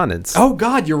correspondence. Oh,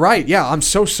 God, you're right. Yeah, I'm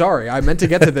so sorry. I meant to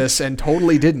get to this and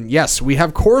totally didn't. Yes, we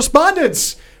have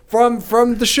correspondence from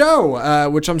the show,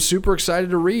 which I'm super excited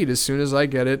to read as soon as I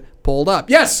get it pulled up.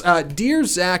 Yes, Dear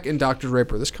Zach and Dr.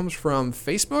 Draper. This comes from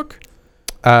Facebook?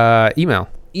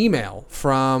 Email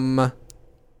from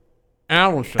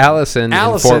Allison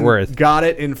in Fort Worth. Got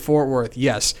it, in Fort Worth.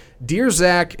 Yes. Dear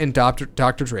Zach and Dr.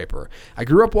 Draper, I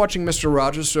grew up watching Mr.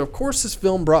 Rogers, so of course this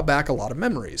film brought back a lot of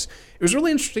memories. It was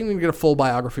really interesting to get a full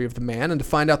biography of the man and to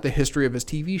find out the history of his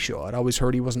TV show. I'd always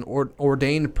heard he was an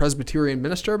ordained Presbyterian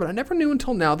minister, but I never knew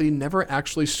until now that he never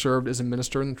actually served as a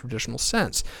minister in the traditional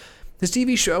sense. His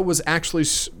TV show was actually,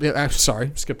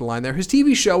 skipped a line there. His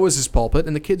TV show was his pulpit,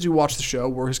 and the kids who watched the show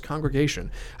were his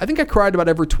congregation. I think I cried about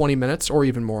every 20 minutes, or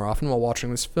even more often, while watching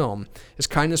this film. His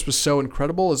kindness was so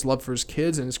incredible, his love for his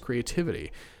kids, and his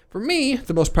creativity. For me,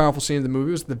 the most powerful scene of the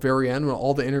movie was at the very end when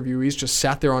all the interviewees just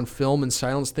sat there on film in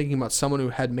silence thinking about someone who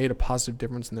had made a positive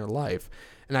difference in their life,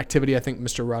 an activity I think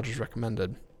Mr. Rogers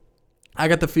recommended. I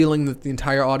got the feeling that the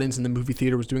entire audience in the movie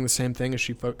theater was doing the same thing as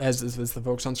the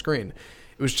folks on screen.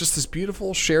 It was just this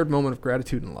beautiful shared moment of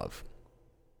gratitude and love.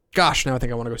 Gosh, now I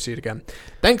think I want to go see it again.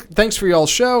 Thanks for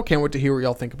y'all's show. Can't wait to hear what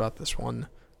y'all think about this one.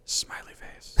 Smiley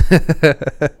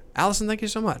face. Allison, thank you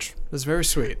so much. That's very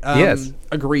sweet. Yes.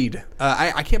 Agreed.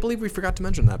 I can't believe we forgot to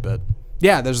mention that bit.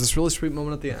 Yeah, there's this really sweet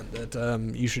moment at the end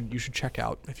that you should check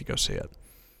out if you go see it.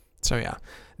 So yeah,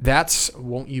 that's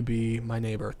Won't You Be My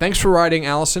Neighbor. Thanks for writing,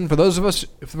 Allison. For those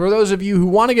of you who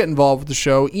want to get involved with the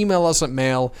show, email us at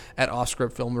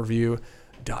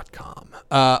mail@offscriptfilmreview.com.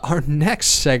 Our next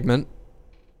segment,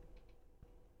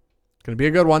 going to be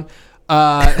a good one.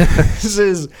 This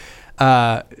is,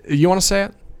 you want to say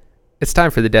it? It's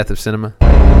time for the death of cinema.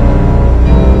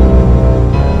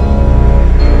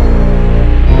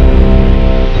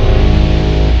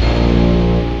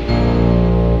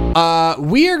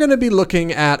 We are going to be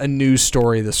looking at a news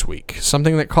story this week.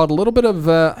 Something that caught a little bit of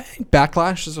I think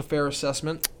backlash is a fair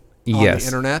assessment on the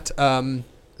internet.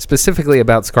 Specifically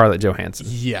about Scarlett Johansson.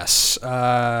 Yes.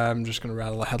 I'm just going to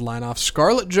rattle a headline off.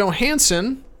 Scarlett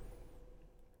Johansson's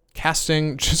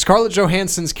casting as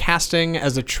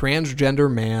a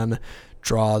transgender man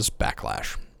draws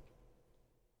backlash.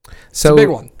 It's a big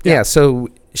one. Yeah, so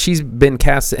she's been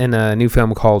cast in a new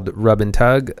film called Rub and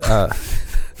Tug.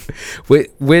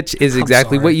 Which is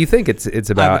exactly what you think it's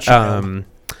about.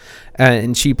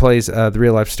 And she plays the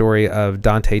real life story of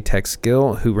Dante Tex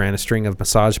Gill, who ran a string of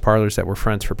massage parlors that were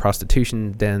fronts for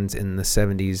prostitution dens in the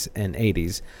 70s and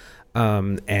 80s.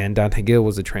 And Dante Gill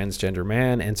was a transgender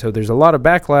man, and so there's a lot of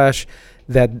backlash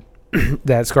that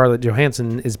that Scarlett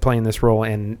Johansson is playing this role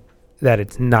and that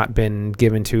it's not been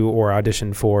given to or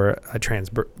auditioned for a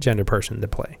transgender person to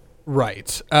play.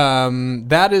 Right.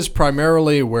 That is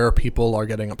primarily where people are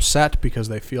getting upset because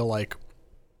they feel like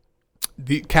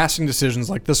the casting decisions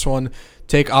like this one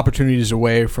take opportunities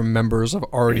away from members of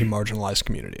already marginalized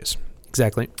communities.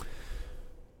 Exactly.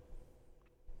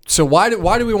 So why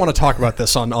do we want to talk about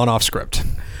this on Off Script?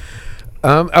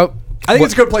 I think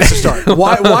it's a good place to start.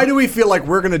 Why do we feel like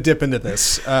we're going to dip into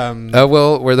this?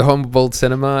 Well, we're the home of bold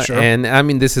cinema, sure. And I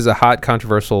mean, this is a hot,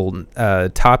 controversial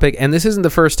topic, and this isn't the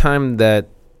first time that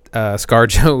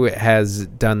ScarJo has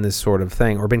done this sort of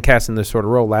thing or been cast in this sort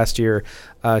of role. Last year,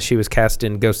 she was cast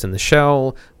in Ghost in the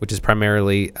Shell, which is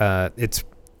primarily it's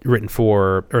written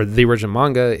for, or the original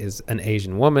manga is an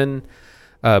Asian woman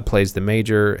plays the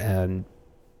major, and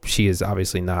she is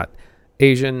obviously not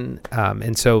Asian,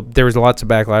 and so there was lots of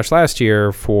backlash last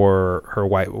year for her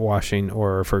whitewashing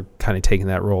or for kind of taking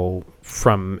that role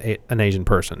from an Asian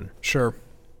person. Sure,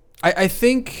 I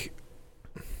think.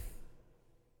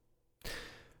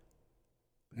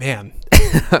 Man,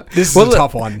 this is a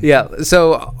tough one. Yeah,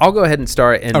 so I'll go ahead and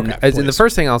start. And, and the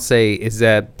first thing I'll say is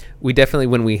that we definitely,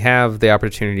 when we have the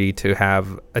opportunity to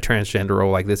have a transgender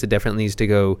role like this, it definitely needs to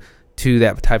go to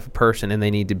that type of person, and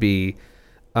they need to be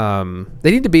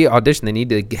auditioned. They need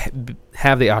to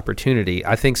have the opportunity.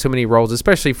 I think so many roles,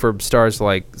 especially for stars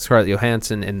like Scarlett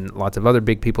Johansson and lots of other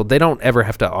big people, they don't ever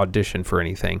have to audition for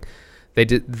anything. They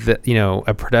did,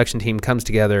 a production team comes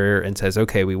together and says,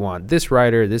 okay, we want this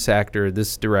writer, this actor,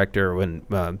 this director. When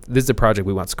this is a project,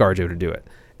 we want ScarJo to do it,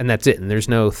 and that's it. And there's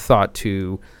no thought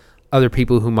to other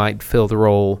people who might fill the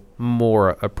role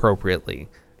more appropriately.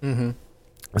 Mm-hmm.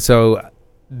 So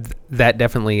that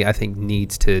definitely, I think,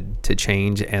 needs to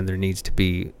change, and there needs to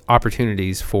be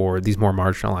opportunities for these more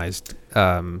marginalized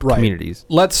communities.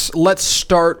 Let's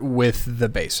start with the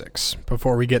basics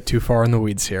before we get too far in the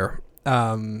weeds here.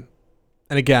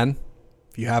 And again,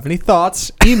 if you have any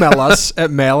thoughts, email us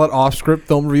at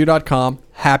mail@offscriptfilmreview.com.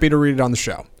 Happy to read it on the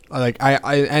show.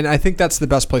 I think that's the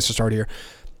best place to start here.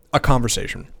 A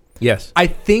conversation. Yes. I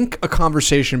think a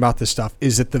conversation about this stuff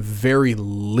is at the very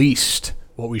least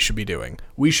what we should be doing.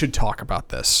 We should talk about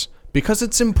this because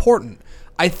it's important.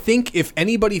 I think if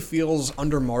anybody feels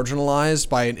under-marginalized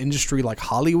by an industry like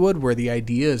Hollywood, where the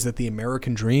idea is that the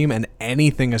American dream and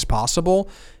anything is possible,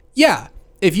 yeah,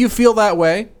 if you feel that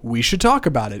way, we should talk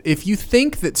about it. If you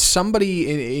think that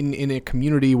somebody in a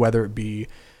community, whether it be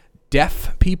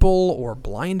deaf people or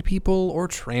blind people or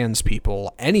trans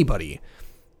people, anybody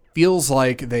feels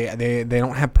like they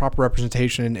don't have proper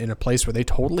representation in a place where they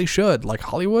totally should, like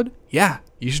Hollywood, yeah,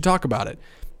 you should talk about it.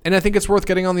 And I think it's worth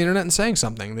getting on the internet and saying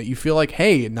something that you feel like,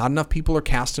 hey, not enough people are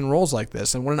cast in roles like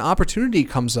this. And when an opportunity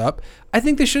comes up, I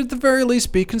think they should at the very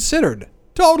least be considered.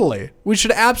 Totally. We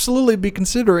should absolutely be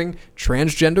considering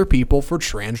transgender people for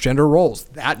transgender roles.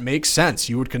 That makes sense.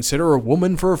 You would consider a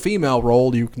woman for a female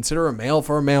role. You would consider a male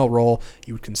for a male role.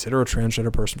 You would consider a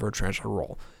transgender person for a transgender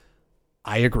role.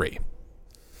 I agree.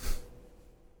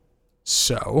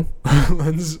 So,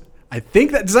 I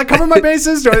think that, does that cover my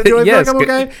bases? Do I feel yes, like I'm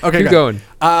okay? Okay, keep going.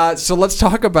 So let's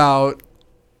talk about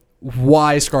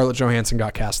why Scarlett Johansson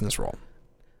got cast in this role.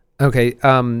 Okay.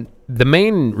 The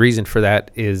main reason for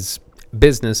that is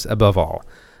business above all.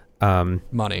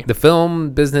 Money. The film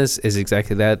business is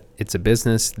exactly that. It's a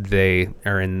business. They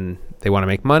want to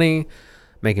make money.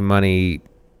 Making money,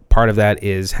 part of that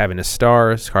is having a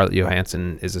star. Scarlett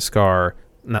Johansson is a star.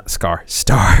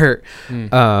 Star.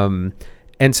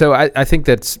 And so I think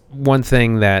that's one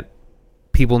thing that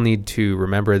people need to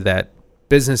remember, that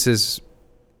businesses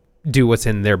do what's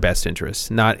in their best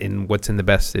interest, not in what's in the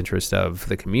best interest of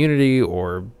the community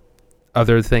or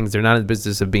other things. They're not in the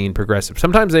business of being progressive.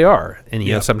 Sometimes they are. And,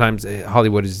 you know, sometimes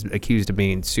Hollywood is accused of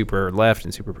being super left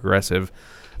and super progressive.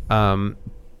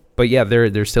 But yeah,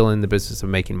 they're still in the business of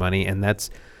making money, and that's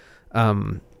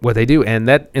what they do. And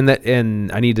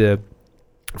I need to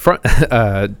front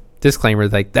disclaimer,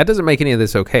 like, that doesn't make any of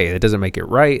this okay. It doesn't make it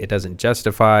right. It doesn't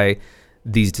justify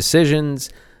these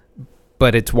decisions,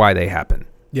 but it's why they happen.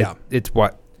 Yeah. It's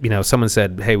what, you know, someone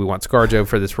said, hey, we want ScarJo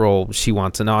for this role. She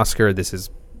wants an Oscar. This is,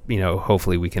 you know,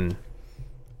 hopefully we can,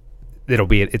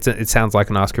 it sounds like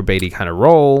an Oscar Beatty kind of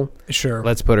role. Sure.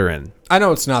 Let's put her in. I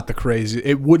know it's not the crazy.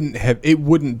 It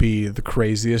wouldn't be the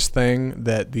craziest thing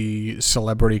that the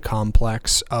celebrity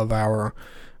complex of our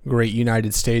great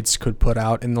United States could put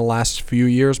out in the last few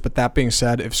years. But that being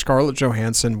said, if Scarlett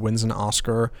Johansson wins an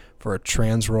Oscar for a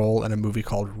trans role in a movie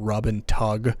called Rub and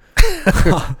Tug,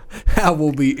 that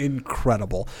will be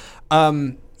incredible.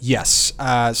 Yes,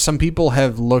 some people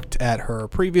have looked at her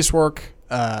previous work,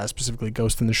 specifically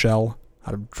Ghost in the Shell,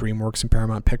 out of DreamWorks and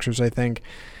Paramount Pictures, I think,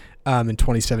 in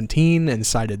 2017, and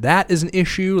cited that as an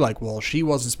issue. Like, well, she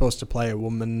wasn't supposed to play a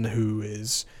woman who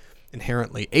is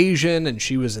inherently Asian, and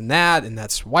she was in that, and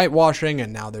that's whitewashing,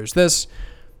 and now there's this.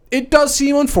 It does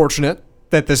seem unfortunate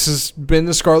that this has been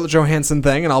the Scarlett Johansson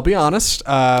thing, and I'll be honest,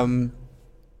 that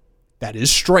is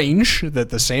strange that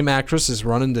the same actress has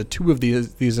run into two of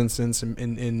these incidents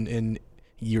in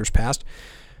years past.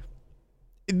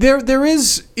 There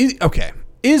is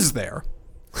there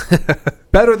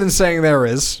better than saying there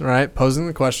is, right? Posing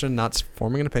the question, not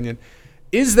forming an opinion.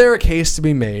 Is there a case to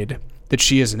be made that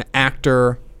she is an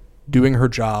actor doing her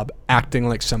job, acting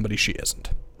like somebody she isn't,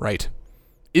 right?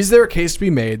 Is there a case to be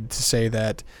made to say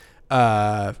that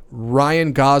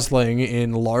Ryan Gosling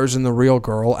in Lars and the Real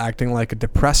Girl, acting like a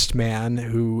depressed man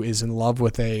who is in love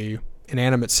with a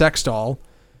inanimate sex doll,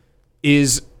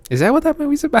 is that what that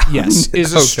movie's about? Yes,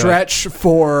 is a stretch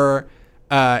for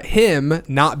him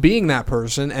not being that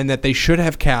person, and that they should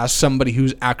have cast somebody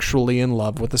who's actually in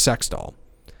love with a sex doll?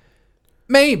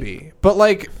 Maybe, but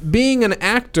like, being an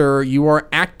actor, you are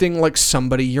acting like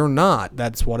somebody you're not.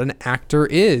 That's what an actor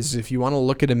is. If you want to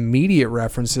look at immediate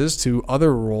references to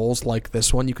other roles like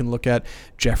this one, you can look at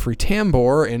Jeffrey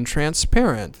Tambor in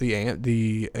Transparent, the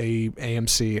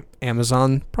AMC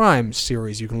Amazon Prime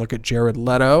series. You can look at Jared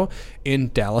Leto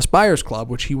in Dallas Buyers Club,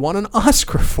 which he won an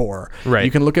Oscar for. Right.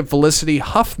 You can look at Felicity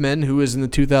Huffman, who is in the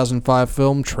 2005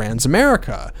 film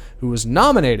Transamerica, who was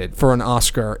nominated for an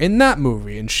Oscar in that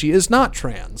movie, and she is not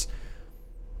trans.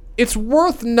 It's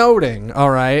worth noting,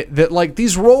 all right, that like,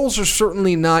 these roles are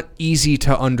certainly not easy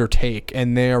to undertake,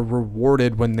 and they are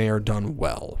rewarded when they are done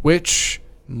well, which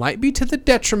might be to the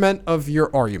detriment of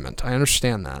your argument. I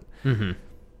understand that. Mm-hmm.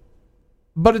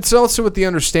 But it's also with the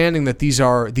understanding that these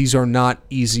are not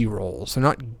easy roles. They're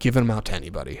not giving them out to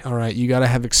anybody, all right? You got to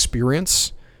have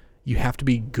experience. You have to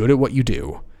be good at what you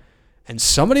do. And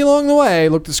somebody along the way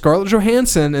looked at Scarlett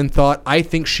Johansson and thought, I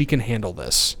think she can handle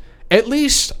this. At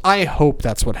least I hope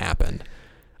that's what happened.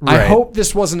 Right. I hope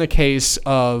this wasn't a case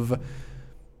of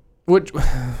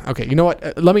okay, you know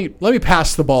what? Let me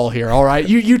pass the ball here. All right,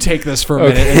 you take this for a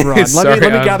minute and run. Let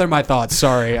me gather my thoughts.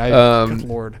 Sorry, good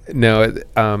Lord. No,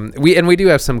 we do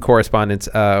have some correspondence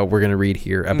we're going to read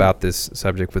here about this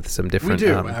subject with some different. We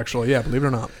do actually, yeah. Believe it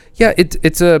or not. Yeah,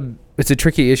 it's a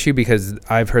tricky issue because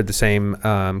I've heard the same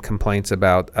complaints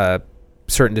about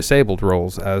certain disabled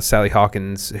roles. Sally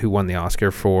Hawkins, who won the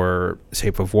Oscar for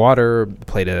Shape of Water,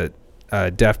 played a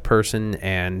deaf person,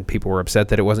 and people were upset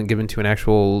that it wasn't given to an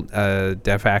actual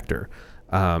deaf actor.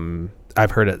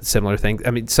 I've heard a similar thing.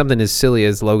 I mean, something as silly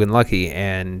as Logan Lucky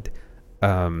and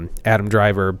Adam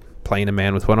Driver playing a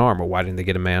man with one arm. Well, why didn't they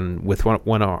get a man with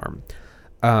one arm?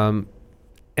 And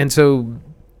so,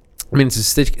 I mean, it's a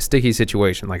sticky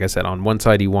situation. Like I said, on one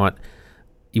side, you want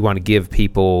to give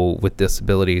people with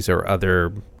disabilities or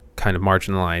other kind of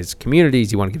marginalized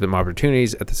communities, you want to give them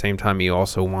opportunities. At the same time, you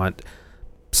also want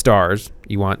stars,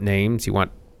 you want names, you want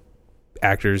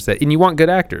actors and you want good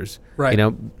actors. Right. You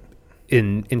know,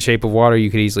 in Shape of Water,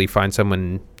 you could easily find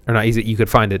someone, or not easy, you could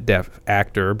find a deaf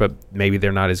actor, but maybe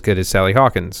they're not as good as Sally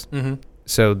Hawkins. Mm-hmm.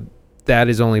 So that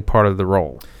is only part of the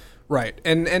role. Right.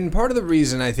 And part of the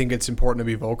reason I think it's important to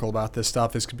be vocal about this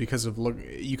stuff is because of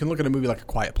you can look at a movie like A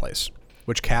Quiet Place,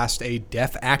 which cast a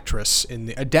deaf actress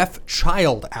a deaf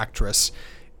child actress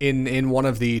in one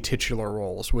of the titular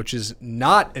roles, which is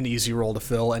not an easy role to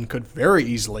fill and could very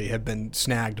easily have been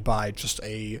snagged by just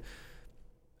a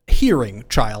hearing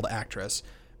child actress.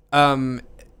 And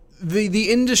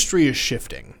the industry is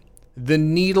shifting. The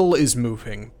needle is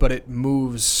moving, but it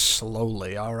moves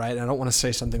slowly, all right? I don't want to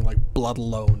say something like blood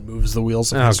alone moves the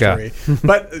wheels of history.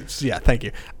 But, yeah, thank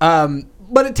you.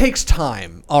 But it takes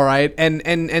time, all right?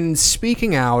 And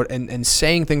speaking out and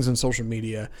saying things on social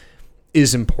media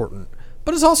is important.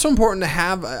 But it's also important to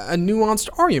have a nuanced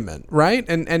argument, right?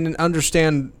 And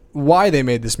understand why they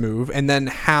made this move and then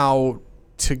how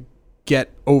to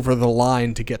get over the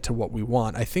line to get to what we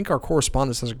want. I think our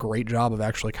correspondent does a great job of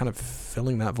actually kind of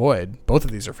filling that void. Both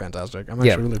of these are fantastic. I'm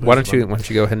actually really why don't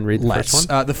you go ahead and read the first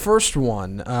one? The first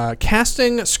one,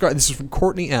 casting this is from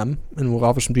Courtney M, and we'll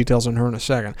offer some details on her in a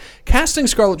second. Casting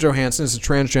Scarlett Johansson as a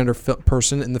transgender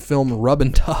person in the film Rub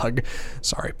and Tug,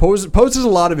 poses a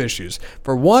lot of issues.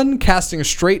 For one, casting a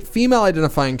straight female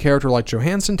identifying character like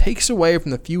Johansson takes away from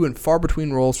the few and far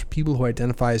between roles for people who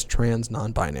identify as trans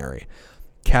non-binary.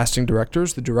 Casting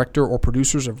directors, the director or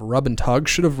producers of Rub and Tug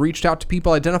should have reached out to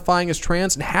people identifying as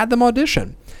trans and had them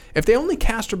audition. If they only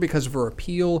cast her because of her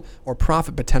appeal or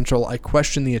profit potential, I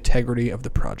question the integrity of the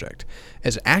project.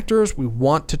 As actors, we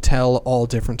want to tell all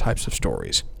different types of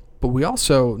stories, but we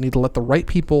also need to let the right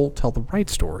people tell the right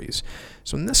stories.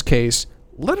 So in this case,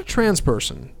 let a trans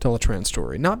person tell a trans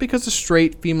story, not because a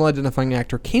straight female identifying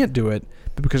actor can't do it,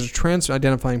 but because a trans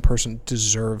identifying person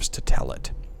deserves to tell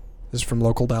it. This is from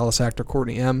local Dallas actor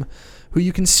Courtney M., who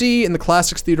you can see in the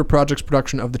Classics Theater Project's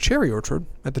production of The Cherry Orchard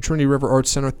at the Trinity River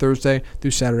Arts Center Thursday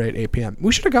through Saturday at 8 p.m.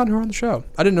 We should have gotten her on the show.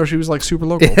 I didn't know she was like super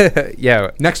local.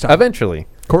 Yeah. Next time. Eventually.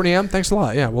 Courtney M., thanks a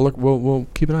lot. Yeah, we'll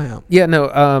keep an eye out. Yeah,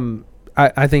 no,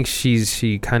 I think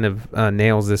she kind of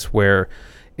nails this where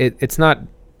it's not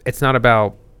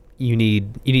about you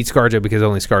need ScarJo because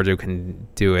only ScarJo can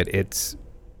do it. It's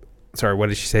sorry, what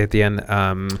did she say at the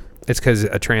end? It's because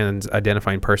a trans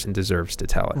identifying person deserves to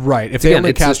tell it. Right. If they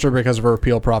only cast her because of her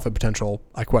appeal profit potential,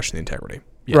 I question the integrity.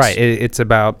 Yes. Right. It's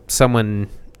about someone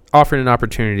offering an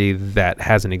opportunity that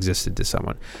hasn't existed to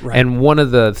someone. Right. And one of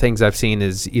the things I've seen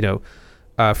is,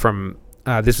 from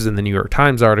this was in the New York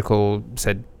Times article,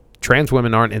 said trans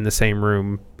women aren't in the same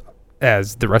room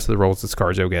as the rest of the roles that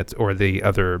ScarJo gets or the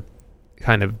other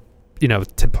kind of,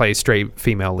 to play straight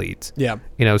female leads. Yeah.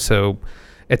 So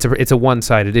it's a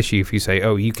one-sided issue if you say,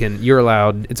 oh, you're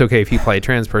allowed, it's okay if you play a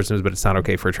trans person, but it's not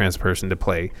okay for a trans person to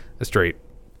play a straight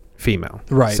female.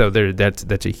 Right. So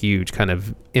that's a huge kind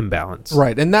of imbalance.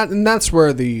 Right. And that's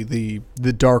where the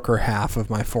darker half of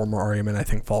my former argument I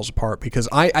think falls apart, because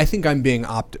I think I'm being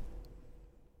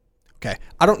okay.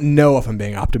 I don't know if I'm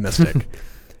being optimistic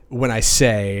when I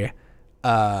say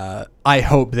I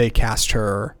hope they cast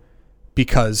her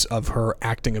because of her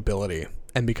acting ability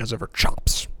and because of her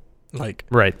chops.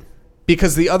 Right.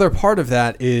 Because the other part of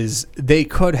that is they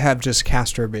could have just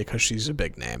cast her because she's a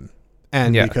big name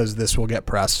and because this will get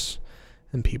press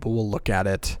and people will look at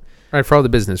it. Right. For all the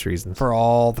business reasons.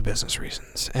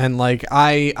 And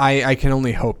I can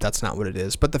only hope that's not what it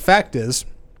is. But the fact is,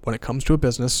 when it comes to a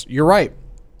business, you're right.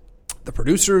 The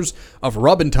producers of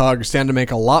Rub and Tug stand to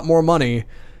make a lot more money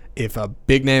if a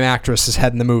big name actress is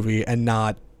head in the movie and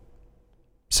not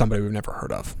somebody we've never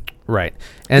heard of. Right.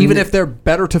 And even if they're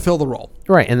better to fill the role.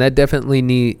 Right. And that definitely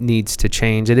needs to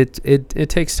change. And it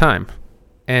takes time.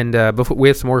 And before we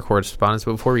have some more correspondence,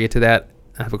 but before we get to that,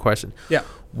 I have a question. Yeah.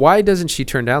 Why doesn't she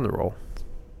turn down the role?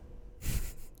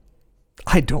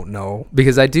 I don't know.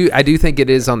 Because I do think it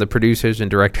is on the producers and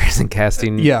directors and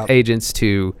casting agents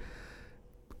to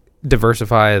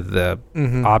diversify the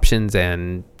options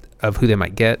and of who they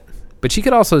might get. But she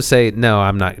could also say, no,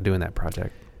 I'm not doing that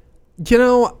project.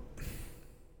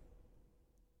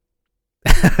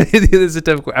 It's a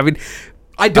tough question. I mean,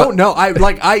 I don't know. I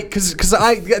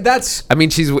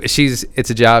mean, it's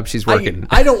a job she's working.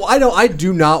 I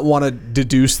do not want to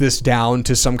deduce this down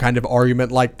to some kind of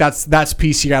argument like that's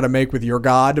peace you got to make with your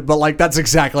God, but that's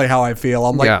exactly how I feel.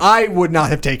 I'm I would not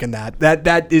have taken that.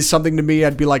 That is something to me.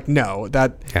 I'd be like, no,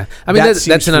 that. Yeah. I mean,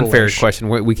 that's an unfair question.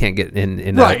 We can't get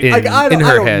in right. in I her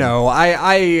don't head. know.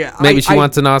 Maybe she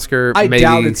wants an Oscar. I maybe.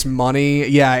 doubt it's money.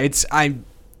 Yeah,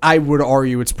 I would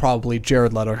argue it's probably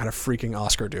Jared Leto kind of freaking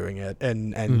Oscar doing it,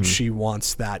 and she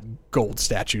wants that gold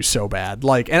statue so bad.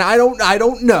 And I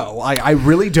don't know. I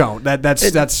really don't. That's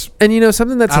and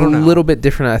something that's a little bit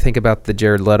different I think about the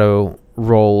Jared Leto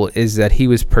role is that he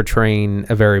was portraying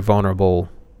a very vulnerable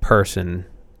person,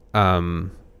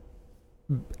 because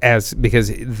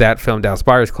that film Dallas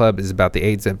Buyers Club is about the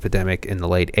AIDS epidemic in the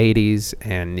late 80s,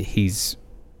 and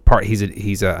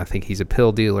I think he's a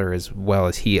pill dealer as well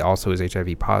as he also is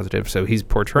HIV positive. So he's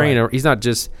portraying, he's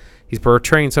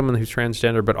portraying someone who's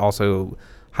transgender, but also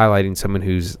highlighting someone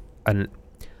who's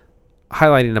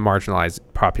highlighting a marginalized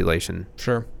population.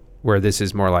 Sure. Where this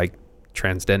is more like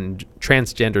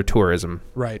transgender tourism.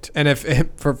 Right. And if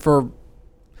for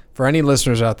any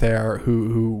listeners out there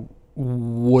who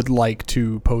would like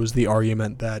to pose the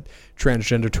argument that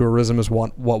transgender tourism is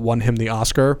what won him the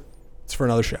Oscar, it's for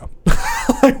another show.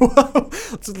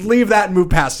 Let's leave that and move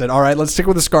past it. All right, let's stick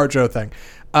with the ScarJo thing.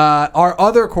 Our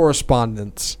other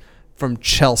correspondents from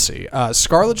Chelsea.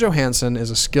 Scarlett Johansson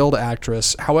is a skilled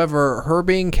actress. However, her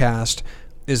being cast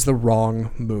is the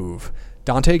wrong move.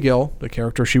 Dante Gill, the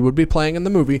character she would be playing in the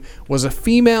movie, was a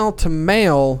female to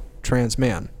male trans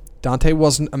man. Dante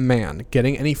wasn't a man.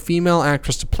 Getting any female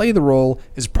actress to play the role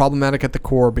is problematic at the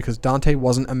core because Dante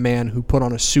wasn't a man who put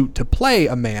on a suit to play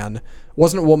a man.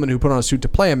 Wasn't a woman who put on a suit to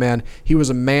play a man. He was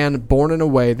a man born in a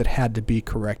way that had to be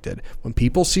corrected. When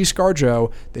people see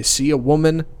ScarJo, they see a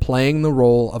woman playing the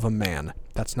role of a man.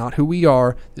 That's not who we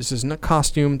are. This isn't a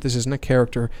costume. This isn't a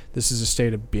character. This is a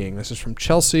state of being. This is from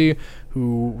Chelsea,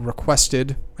 who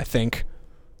requested, I think,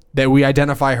 that we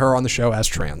identify her on the show as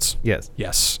trans. Yes.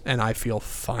 Yes, and I feel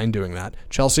fine doing that.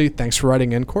 Chelsea, thanks for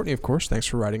writing in. Courtney, of course, thanks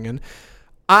for writing in.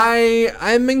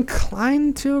 I'm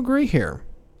inclined to agree here.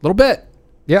 A little bit.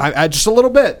 Yeah. I just a little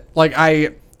bit.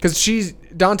 Because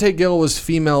Dante Gill was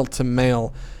female to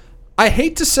male. I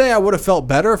hate to say I would have felt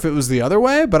better if it was the other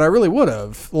way, but I really would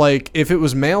have. Like, if it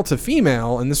was male to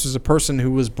female, and this was a person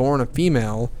who was born a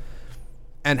female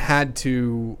and had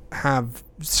to have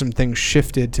some things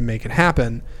shifted to make it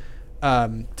happen,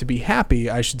 to be happy,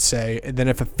 I should say, then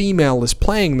if a female is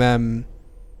playing them,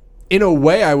 in a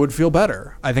way, I would feel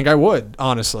better. I think I would,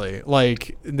 honestly.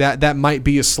 Like, that might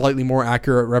be a slightly more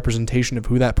accurate representation of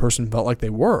who that person felt like they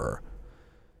were.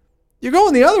 You're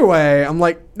going the other way. I'm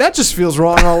like, that just feels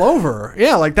wrong all over.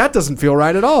 Yeah, like, that doesn't feel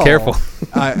right at all. Careful.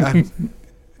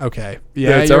 Okay.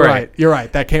 Yeah, you're right. You're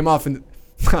right. That came off in...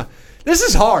 This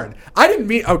is hard. I didn't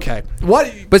mean... Okay.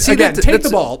 What? But see, again, take the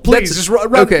ball. Please, just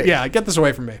run. Okay. Yeah, get this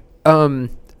away from me.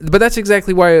 But that's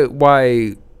exactly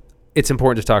why it's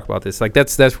important to talk about this. Like,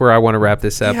 that's where I want to wrap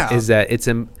this up. Yeah. Is that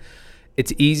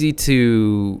it's easy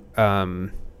to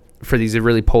for these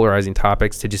really polarizing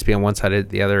topics to just be on one side or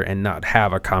the other and not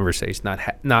have a conversation,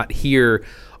 not hear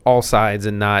all sides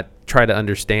and not try to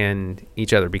understand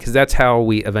each other, because that's how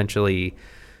we eventually,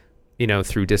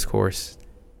 through discourse,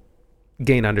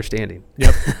 gain understanding.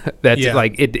 Yep. That's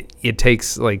like it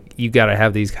takes, like, you got to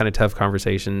have these kind of tough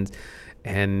conversations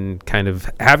and kind of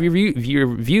have your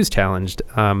views challenged.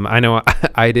 I know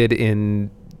I did in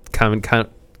kind of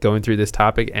going through this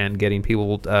topic and getting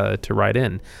people to write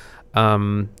in.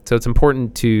 So it's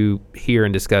important to hear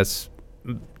and discuss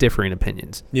differing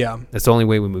opinions. Yeah, that's the only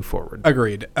way we move forward.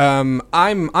 Agreed. I'm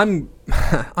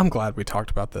I'm glad we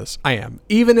talked about this. I am,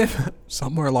 even if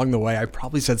somewhere along the way I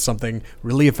probably said something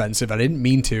really offensive. I didn't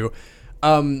mean to.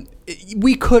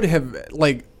 We could have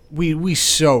we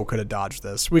so could have dodged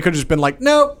this. We could have just been like,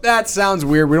 nope, that sounds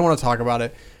weird. We don't want to talk about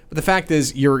it. But the fact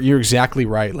is, you're exactly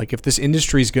right. Like, if this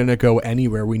industry is going to go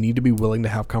anywhere, we need to be willing to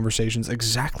have conversations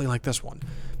exactly like this one.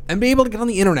 And be able to get on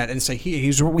the internet and say,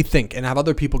 here's what we think, and have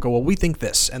other people go, well, we think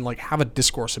this, and like have a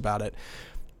discourse about it.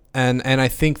 And I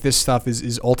think this stuff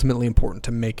is ultimately important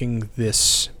to making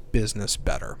this business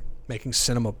better, making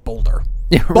cinema bolder.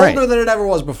 Yeah, bolder than it ever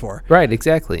was before. Right,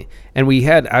 exactly. And we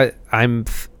had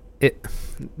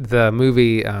the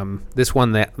movie, this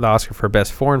won the Oscar for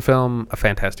Best Foreign Film, A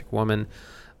Fantastic Woman,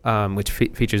 which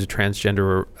features a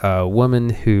transgender woman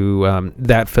who,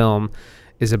 that film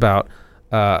is about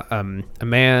a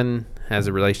man has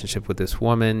a relationship with this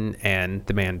woman, and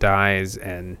the man dies,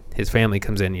 and his family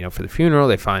comes in, for the funeral.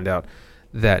 They find out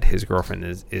that his girlfriend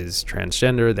is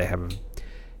transgender. They have a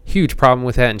huge problem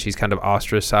with that, and she's kind of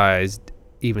ostracized,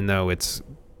 even though it's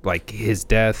like his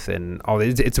death and all.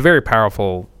 It's a very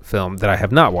powerful film that I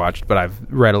have not watched, but I've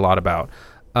read a lot about.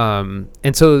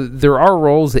 And so there are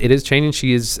roles. It is changing.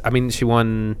 She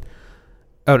won.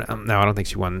 Oh no, I don't think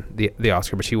she won the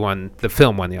Oscar, but the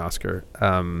film won the Oscar.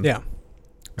 Yeah.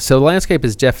 So the landscape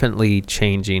is definitely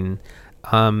changing,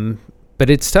 but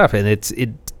it's tough, and it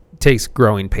takes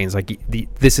growing pains. Like,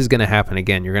 this is going to happen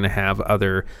again. You're going to have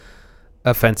other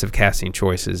offensive casting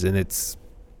choices, and it's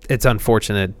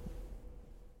unfortunate,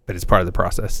 but it's part of the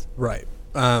process. Right.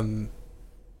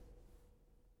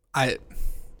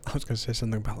 I was going to say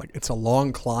something about, like, it's a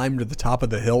long climb to the top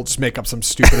of the hill. Just make up some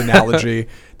stupid analogy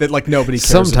that, like, nobody cares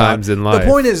Sometimes about. In life. The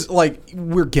point is, like,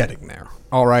 we're getting there,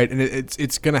 all right? And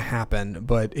it's going to happen.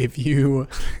 But if you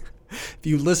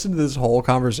listen to this whole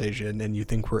conversation and you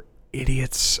think we're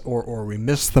idiots or we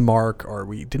missed the mark or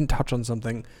we didn't touch on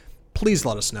something, please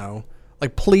let us know.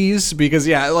 Like, please, because,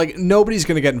 yeah, like, nobody's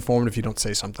going to get informed if you don't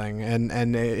say something.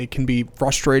 And it can be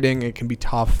frustrating. It can be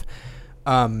tough.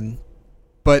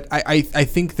 But I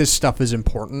think this stuff is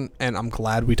important, and I'm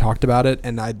glad we talked about it,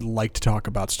 and I'd like to talk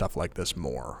about stuff like this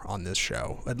more on this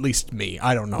show. At least me.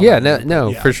 I don't know. Yeah,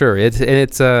 no, for sure.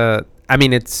 It's I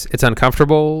mean, it's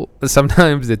uncomfortable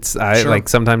sometimes.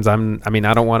 Sometimes I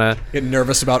don't want to get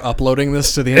nervous about uploading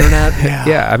this to the internet.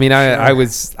 Yeah. I mean,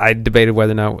 I debated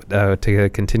whether or not to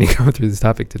continue going through this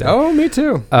topic today. Oh, me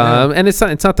too. And it's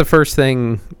not the first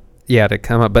thing, to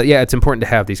come up. But yeah, it's important to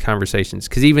have these conversations,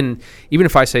 because even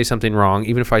if I say something wrong,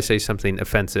 even if I say something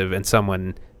offensive, and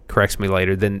someone corrects me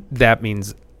later, then that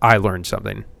means I learned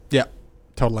something. Yeah,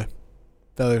 totally.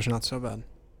 Failure's not so bad.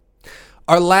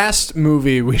 Our last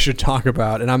movie we should talk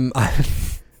about, and I'm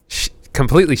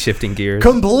completely shifting gears.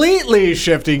 Completely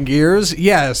shifting gears.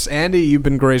 Yes, Andy, you've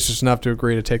been gracious enough to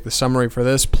agree to take the summary for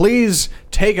this. Please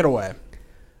take it away.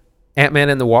 Ant-Man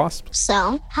and the Wasp.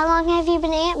 So, how long have you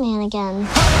been Ant-Man again?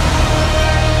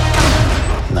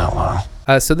 Not long.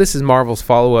 So this is Marvel's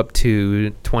follow-up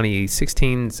to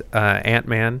 2016's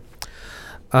Ant-Man.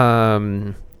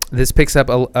 This picks up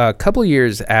a couple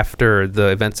years after the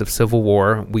events of Civil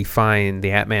War. We find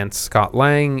the Ant-Man Scott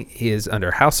Lang is under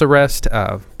house arrest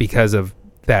because of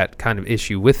that kind of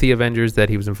issue with the Avengers that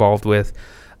he was involved with.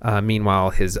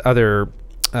 Meanwhile, his other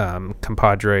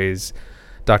compadres,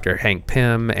 Dr. Hank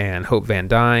Pym and Hope Van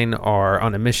Dyne, are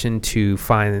on a mission to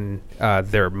find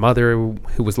their mother,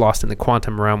 who was lost in the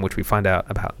quantum realm, which we find out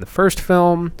about in the first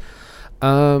film.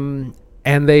 And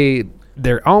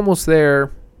they're almost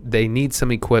there. They need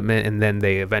some equipment, and then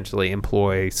they eventually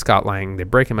employ Scott Lang. They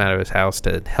break him out of his house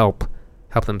to help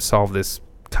them solve this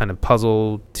kind of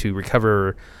puzzle to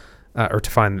recover or to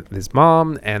find his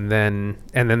mom. And then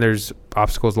there's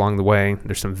obstacles along the way.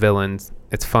 There's some villains.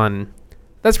 It's fun.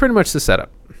 That's pretty much the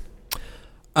setup.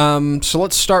 So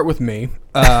let's start with me.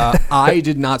 I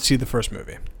did not see the first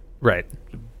movie. Right.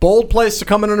 Bold place to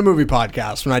come in on a movie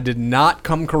podcast when I did not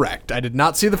come correct. I did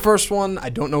not see the first one. I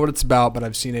don't know what it's about, but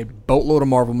I've seen a boatload of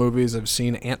Marvel movies. I've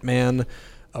seen Ant-Man,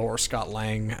 or Scott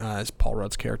Lang, as Paul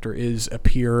Rudd's character is,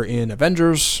 appear in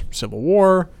Avengers, Civil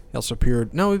War. He also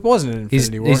appeared... No, he wasn't in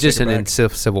Infinity War. He's just in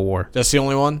Civil War. That's the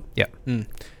only one? Yeah.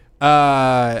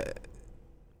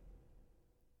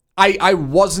 I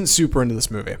wasn't super into this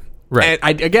movie. Right. And I,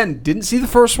 again, didn't see the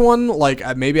first one.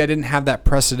 Maybe I didn't have that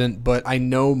precedent, but I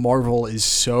know Marvel is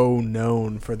so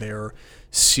known for their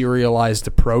serialized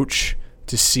approach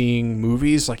to seeing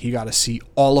movies. Like, you got to see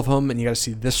all of them, and you got to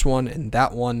see this one and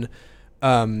that one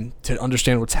to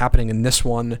understand what's happening in this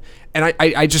one. And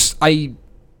I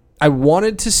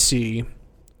wanted to see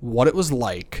what it was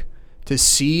like to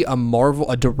see a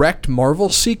direct Marvel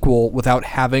sequel without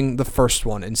having the first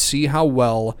one, and see how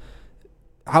well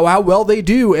they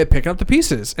do at picking up the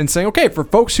pieces and saying, okay, for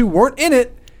folks who weren't in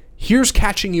it, here's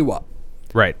catching you up.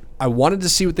 Right. I wanted to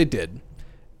see what they did.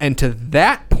 And to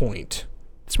that point,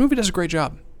 this movie does a great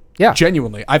job. Yeah.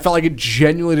 Genuinely. I felt like it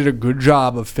genuinely did a good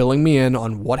job of filling me in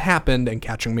on what happened and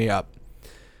catching me up.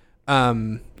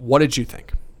 What did you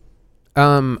think?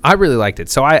 I really liked it.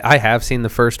 So I have seen the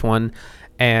first one,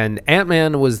 and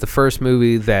Ant-Man was the first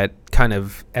movie that kind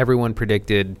of everyone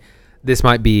predicted this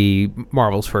might be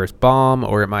Marvel's first bomb,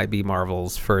 or it might be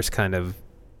Marvel's first kind of,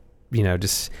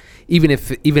 just even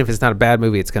if it's not a bad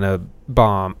movie, it's gonna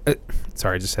bomb.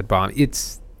 Sorry, I just said bomb.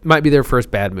 It's might be their first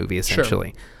bad movie, essentially,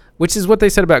 sure. Which is what they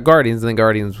said about Guardians, and then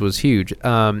Guardians was huge.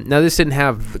 Now this didn't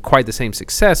have quite the same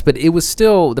success, but it was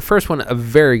still, the first one, a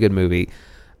very good movie.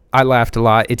 I laughed a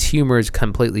lot. Its humor is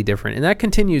completely different, and that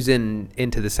continues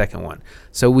into the second one.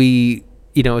 So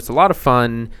it's a lot of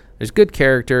fun. There's good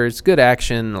characters, good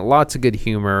action, lots of good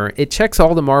humor. It checks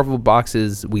all the Marvel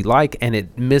boxes we like, and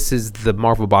it misses the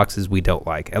Marvel boxes we don't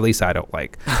like. At least I don't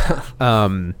like.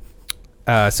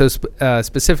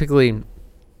 Specifically,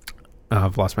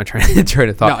 I've lost my train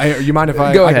of thought. No, you mind if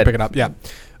I can pick it up? Yeah.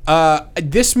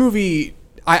 This movie,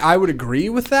 I would agree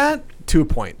with that to a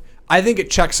point. I think it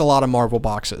checks a lot of Marvel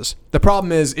boxes. The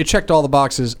problem is it checked all the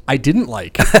boxes I didn't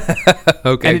like.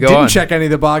 Okay, and it didn't check any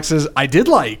of the boxes I did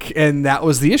like, and that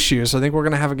was the issue. So I think we're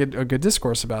going to have a good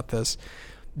discourse about this.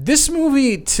 This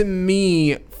movie, to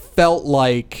me, felt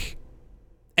like,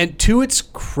 and to its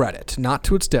credit, not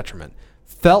to its detriment,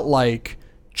 felt like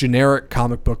generic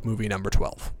comic book movie number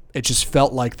 12. It just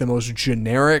felt like the most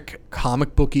generic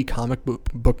comic book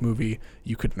movie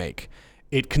you could make.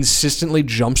 It consistently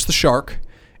jumps the shark.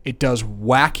 It does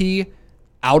wacky,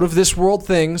 out-of-this-world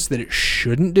things that it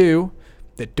shouldn't do,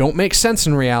 that don't make sense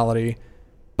in reality,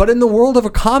 but in the world of a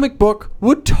comic book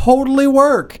would totally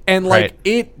work. And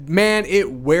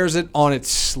it wears it on its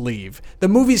sleeve. The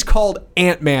movie's called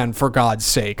Ant-Man, for God's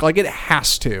sake. It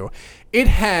has to. It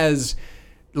has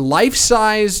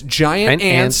life-size giant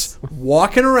ants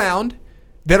walking around.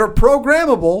 that are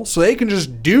programmable, so they can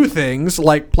just do things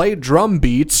like play drum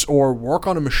beats or work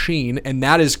on a machine, and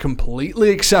that is completely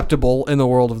acceptable in the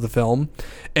world of the film.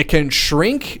 It can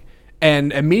shrink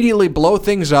and immediately blow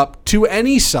things up to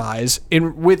any size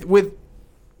with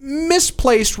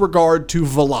misplaced regard to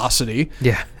velocity.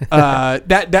 Yeah.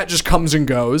 that just comes and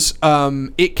goes.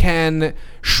 It can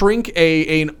shrink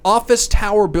an office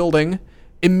tower building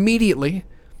immediately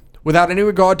without any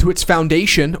regard to its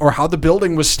foundation or how the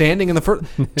building was standing in the first.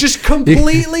 Just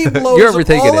completely blows You're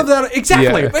overthinking all of it. that.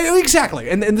 Exactly. Yeah. Exactly.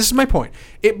 And this is my point.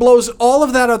 It blows all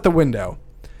of that out the window,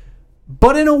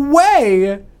 but in a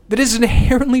way that is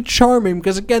inherently charming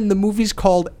because, again, the movie's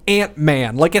called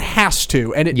Ant-Man. Like, it has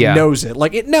to, and it knows it.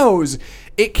 Like, it knows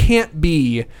it can't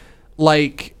be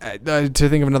like, to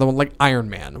think of another one, like Iron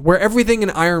Man, where everything in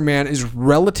Iron Man is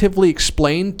relatively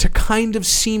explained to kind of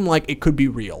seem like it could be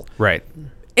real. Right.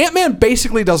 Ant-Man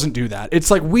basically doesn't do that. It's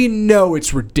like we know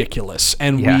it's ridiculous,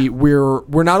 and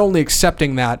we're not only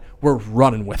accepting that, we're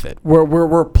running with it.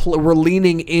 We're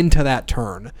leaning into that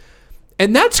turn.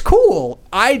 And that's cool.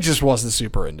 I just wasn't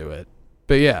super into it.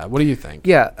 But yeah, what do you think?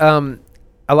 Yeah,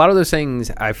 a lot of those things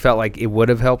I felt like it would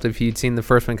have helped if you'd seen the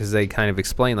first one because they kind of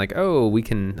explain like, oh,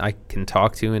 I can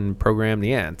talk to and program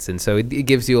the ants, and so it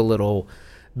gives you a little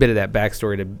bit of that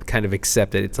backstory to kind of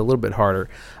accept it. It's a little bit harder.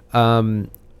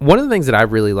 One of the things that I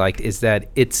really liked is that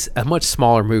it's a much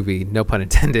smaller movie, no pun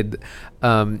intended.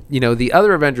 The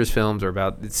other Avengers films are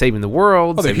about saving the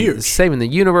world, saving the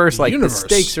universe. The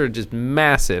stakes are just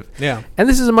massive. Yeah. And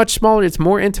this is a much smaller, it's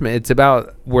more intimate. It's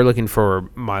about, we're looking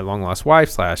for my long lost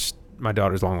wife / my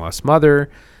daughter's long lost mother.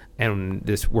 And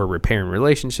we're repairing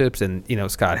relationships. And,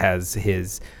 Scott has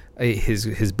his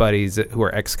buddies who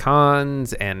are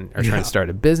ex-cons and are trying to start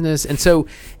a business. And so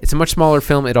it's a much smaller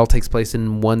film. It all takes place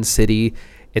in one city.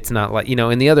 It's not like,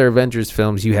 in the other Avengers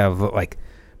films, you have like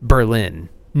Berlin,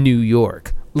 New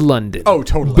York, London,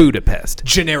 Budapest.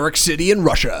 Generic city in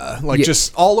Russia.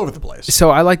 Just all over the place. So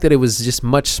I like that it was just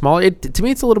much smaller. To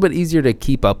me, it's a little bit easier to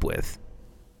keep up with.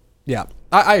 Yeah,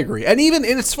 I agree. And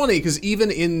it's funny because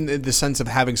even in the sense of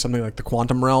having something like the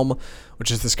Quantum Realm,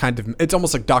 which is this kind of, it's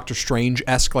almost like Doctor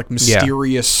Strange-esque, like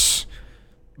mysterious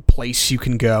place you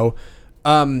can go.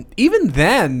 Even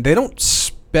then, they don't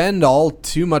spend all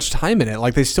too much time in it.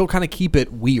 Like, they still kind of keep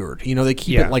it weird. They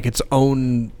keep it like its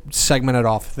own segmented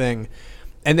off thing.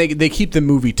 And they keep the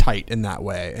movie tight in that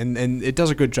way. And it does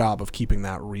a good job of keeping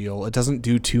that real. It doesn't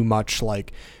do too much,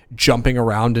 like, jumping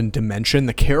around in dimension.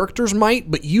 The characters might,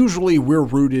 but usually we're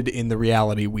rooted in the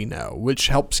reality we know, which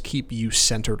helps keep you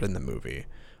centered in the movie.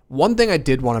 One thing I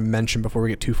did want to mention before we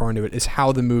get too far into it is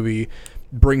how the movie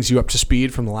brings you up to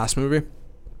speed from the last movie.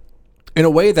 In a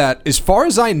way that, as far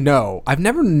as I know, I've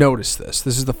never noticed this.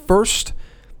 This is the first...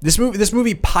 This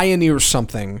movie pioneers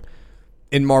something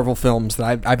in Marvel films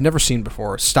that I've never seen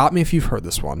before. Stop me if you've heard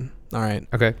this one. All right.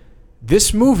 Okay.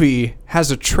 This movie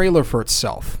has a trailer for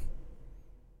itself.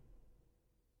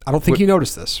 I don't think you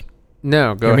noticed this.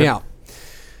 No, go ahead. Hear me out.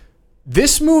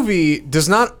 This movie does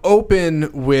not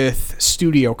open with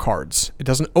studio cards. It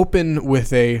doesn't open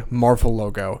with a Marvel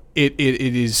logo. It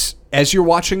is, as you're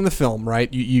watching the film,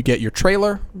 right, you get your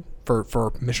trailer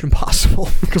for Mission Impossible,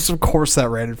 because of course that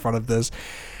ran in front of this.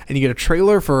 And you get a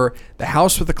trailer for The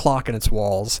House with the Clock in Its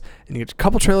Walls, and you get a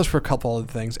couple trailers for a couple other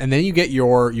things, and then you get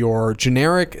your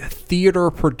generic theater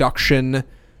production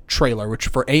trailer, which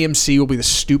for AMC will be the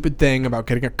stupid thing about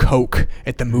getting a Coke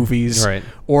at the movies, right?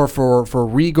 Or for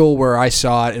Regal, where I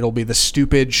saw it, it'll be the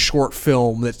stupid short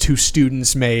film that two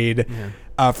students made.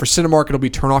 Yeah. For Cinemark, it'll be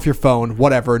turn off your phone,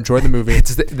 whatever, enjoy the movie.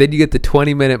 Then you get the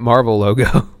 20-minute Marvel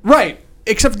logo. Right.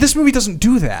 Except this movie doesn't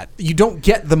do that. You don't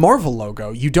get the Marvel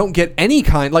logo. You don't get any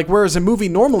kind, like, whereas a movie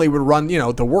normally would run,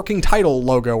 the working title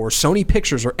logo or Sony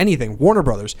Pictures or anything, Warner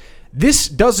Brothers. This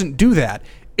doesn't do that.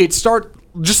 It starts,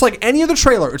 just like any other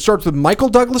trailer, it starts with Michael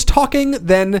Douglas talking,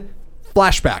 then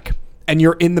flashback, and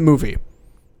you're in the movie.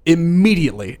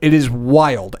 Immediately. It is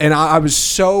wild. And I was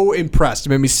so impressed. It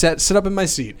made me sit up in my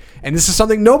seat. And this is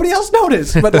something nobody else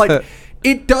noticed, but like...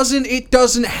 It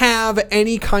doesn't have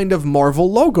any kind of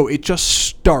Marvel logo. It just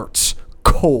starts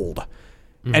cold.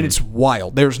 And it's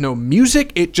wild. There's no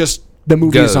music. The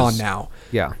movie is on now.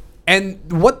 Yeah.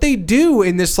 And what they do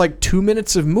in this like 2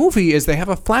 minutes of movie is they have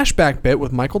a flashback bit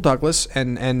with Michael Douglas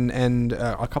and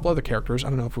a couple other characters. I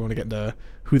don't know if we want to get into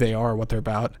who they are or what they're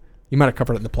about. You might have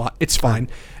covered it in the plot. It's fine.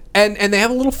 And they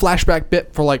have a little flashback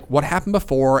bit for like what happened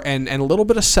before and a little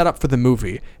bit of setup for the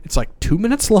movie. It's like 2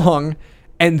 minutes long.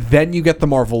 And then you get the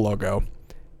Marvel logo.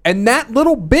 And that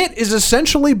little bit is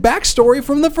essentially backstory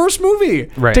from the first movie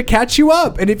Right. to catch you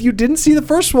up. And if you didn't see the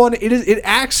first one, it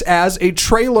acts as a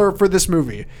trailer for this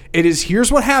movie. It is,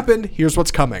 here's what happened, here's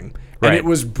what's coming. And Right. it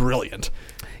was brilliant.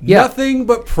 Yeah. Nothing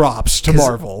but props to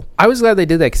Marvel. I was glad they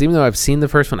did that because even though I've seen the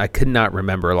first one, I could not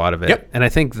remember a lot of it. Yep. And I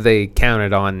think they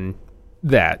counted on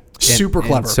that. Super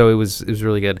clever. So it was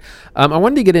really good. I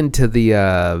wanted to get into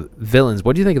the villains.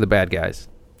 What do you think of the bad guys?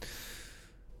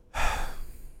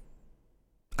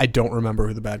 I don't remember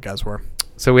who the bad guys were.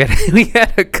 So we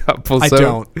had a couple. I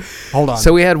don't. Hold on.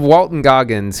 So we had Walton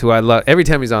Goggins, who I love. Every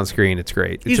time he's on screen, it's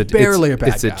great. He's barely a bad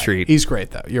guy. It's a treat. He's great,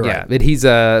 though. You're Yeah, right. but he's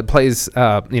plays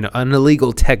an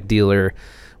illegal tech dealer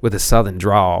with a southern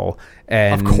drawl,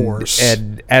 and Of course.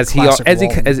 and as Classic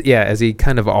Walton. as he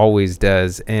kind of always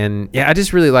does, and yeah, I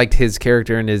just really liked his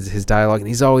character and his dialogue, and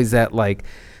he's always that like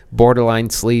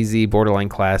borderline sleazy, borderline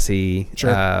classy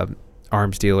Sure.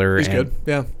 arms dealer. He's and, good.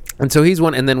 Yeah. And so he's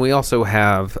one, and then we also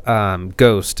have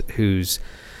Ghost, who's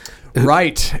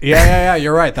Right. Yeah.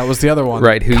 You're right. That was the other one.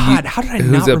 right. God, how did I not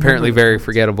who's remember apparently that? very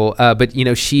forgettable. But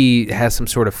she has some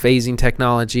sort of phasing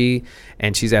technology,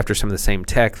 and she's after some of the same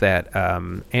tech that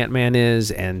Ant-Man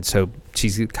is, and so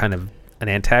she's kind of an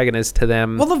antagonist to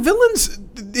them. Well, the villains,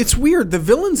 it's weird. The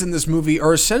villains in this movie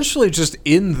are essentially just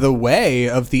in the way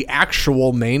of the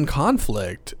actual main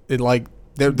conflict. They're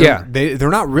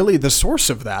not really the source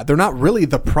of that. They're not really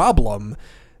the problem.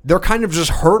 They're kind of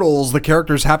just hurdles the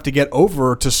characters have to get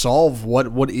over to solve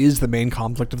what is the main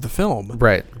conflict of the film.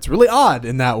 Right. It's really odd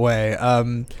in that way.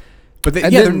 But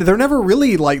they're never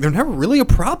really a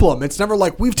problem. It's never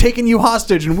like, we've taken you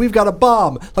hostage and we've got a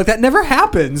bomb. Like, that never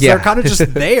happens. Yeah. They're kind of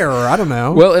just there. I don't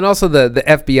know. Well, and also the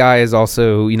FBI is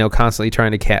also constantly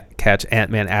trying to catch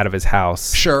Ant-Man out of his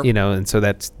house. Sure. And so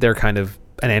they're kind of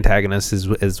an antagonist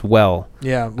as well.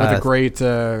 Yeah, with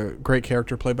a great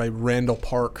character played by Randall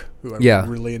Park, who I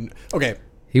really okay.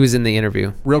 He was in the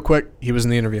interview. Real quick, he was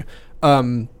in the interview.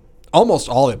 Almost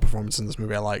all the performances in this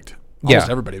movie I liked. Almost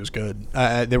everybody was good.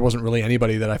 There wasn't really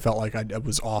anybody that I felt like I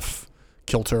was off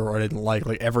kilter or I didn't like.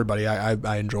 Like, everybody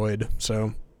I enjoyed.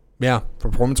 So yeah,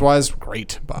 performance wise,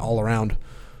 great, but all around.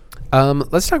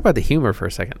 Let's talk about the humor for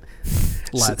a second.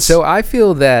 Let's. So I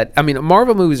feel that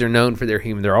Marvel movies are known for their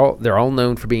humor. They're all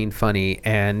known for being funny.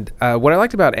 And what I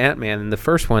liked about Ant-Man in the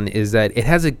first one is that it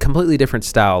has a completely different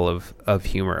style of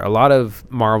humor. A lot of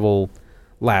Marvel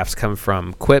laughs come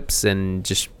from quips and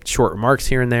just short remarks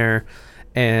here and there.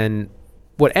 And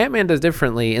what Ant-Man does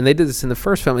differently, and they did this in the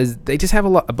first film, is they just have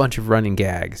a bunch of running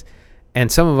gags,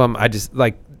 and some of them I just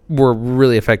were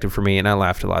really effective for me, and I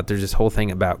laughed a lot. There's this whole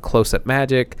thing about close-up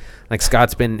magic. Like,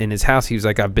 Scott's been in his house. He was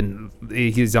like,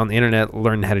 he's on the internet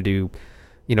learning how to do,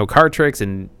 card tricks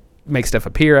and make stuff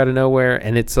appear out of nowhere.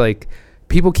 And it's like,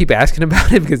 people keep asking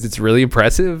about it because it's really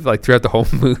impressive, like, throughout the whole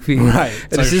movie. Right.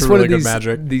 And it's just one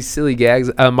of these silly gags.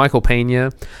 Michael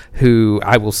Pena, who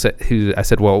I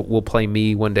said, well, will play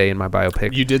me one day in my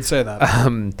biopic. You did say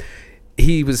that.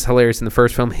 He was hilarious in the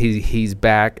first film. He's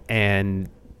back, and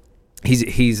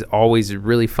he's always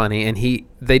really funny. And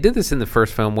they did this in the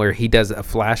first film where he does a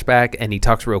flashback and he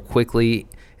talks real quickly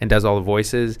and does all the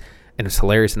voices, and it's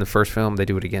hilarious in the first film. They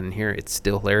do it again in here. It's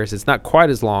still hilarious. It's not quite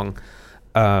as long,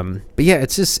 but yeah,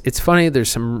 it's funny. There's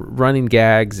some running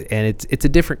gags, and it's a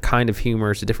different kind of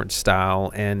humor. It's a different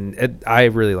style, and I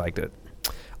really liked it.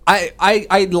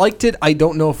 I liked it. I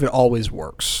don't know if it always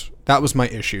works. That was my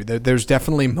issue. There's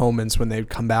definitely moments when they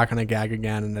come back on a gag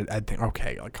again, and I think,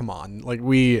 okay, like, come on, like,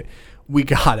 we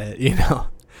got it,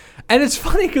 And it's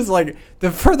funny because, like,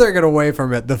 the further I get away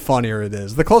from it, the funnier it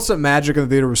is. The close-up magic in the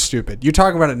theater was stupid. You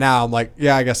talking about it now, I'm like,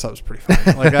 yeah, I guess that was pretty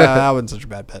funny. Like, that wasn't such a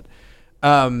bad bit.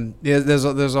 Yeah,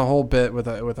 there's a whole bit with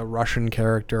a Russian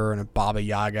character and a Baba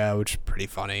Yaga, which is pretty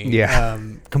funny. Yeah.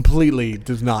 Completely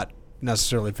does not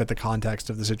necessarily fit the context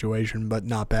of the situation, but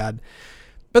not bad.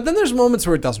 But then there's moments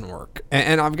where it doesn't work,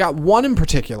 and I've got one in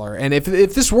particular. And if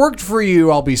this worked for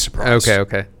you, I'll be surprised.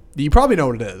 Okay. You probably know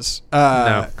what it is.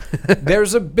 No.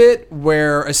 There's a bit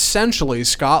where essentially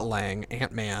Scott Lang,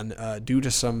 Ant-Man, due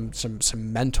to some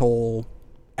mental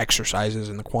exercises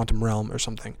in the quantum realm or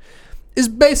something, is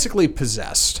basically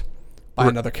possessed by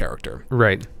another character.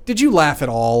 Right. Did you laugh at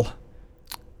all?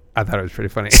 I thought it was pretty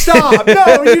funny. Stop!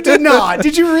 No, you did not.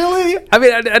 Did you really? I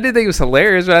mean, I didn't think it was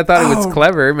hilarious, but I thought it was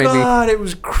clever. Maybe. God, it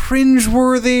was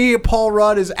cringeworthy. Paul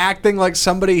Rudd is acting like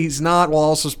somebody he's not, while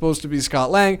also supposed to be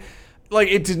Scott Lang. Like,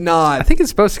 it did not. I think it's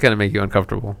supposed to kind of make you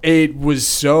uncomfortable. It was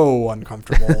so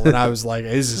uncomfortable, and I was like,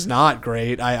 "This is not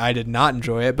great." I did not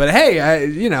enjoy it, but hey,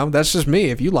 that's just me.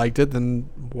 If you liked it, then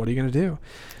what are you gonna do?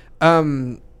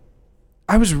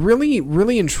 I was really,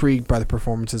 really intrigued by the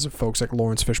performances of folks like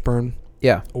Lawrence Fishburne.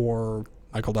 Yeah. Or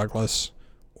Michael Douglas,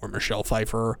 or Michelle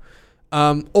Pfeiffer,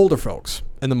 older folks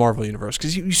in the Marvel universe,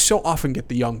 because you so often get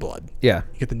the young blood. Yeah.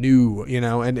 You get the new,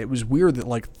 and it was weird that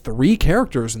like 3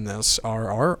 characters in this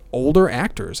are older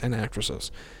actors and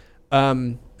actresses,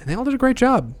 and they all did a great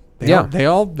job. They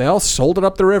all sold it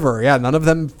up the river. Yeah, none of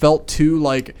them felt too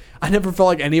like, I never felt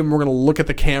like any of them were gonna look at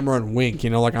the camera and wink.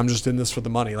 Like I'm just in this for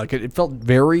the money. Like it felt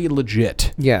very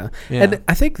legit. Yeah, and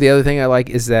I think the other thing I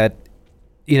like is that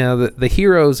the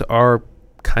heroes are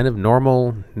kind of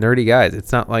normal nerdy guys.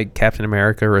 It's not like Captain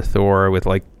America or Thor with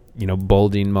like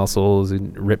bulging muscles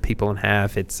and rip people in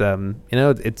half. It's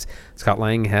it's Scott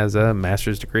Lang has a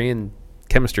master's degree in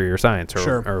chemistry or science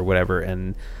or whatever,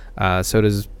 and so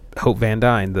does Hope Van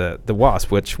Dyne, the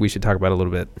Wasp, which we should talk about a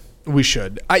little bit. We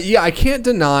should. I can't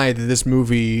deny that this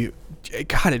movie,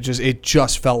 it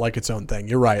just felt like its own thing.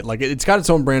 You're right. Like it's got its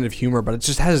own brand of humor, but it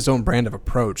just has its own brand of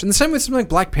approach. And the same way something like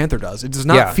Black Panther does. It does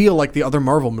not feel like the other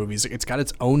Marvel movies. It's got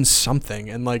its own something,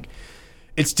 and like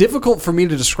it's difficult for me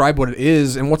to describe what it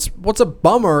is. And what's a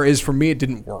bummer is for me it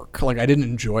didn't work. Like I didn't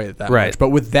enjoy it that much. But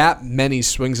with that many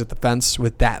swings at the fence,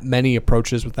 with that many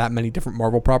approaches, with that many different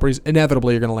Marvel properties,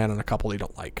 inevitably you're going to land on a couple you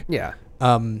don't like. Yeah.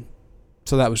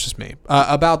 So that was just me.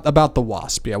 About the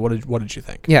Wasp. Yeah. What did you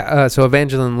think? Yeah. So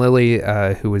Evangeline Lilly,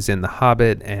 who was in The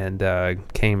Hobbit and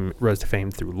rose to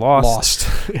fame through Lost.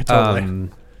 Yeah, totally.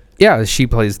 She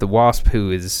plays the Wasp,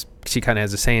 she kind of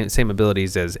has the same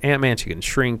abilities as Ant-Man. She can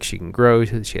shrink, she can grow,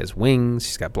 she has wings,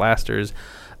 she's got blasters.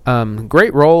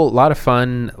 Great role, a lot of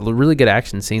fun, really good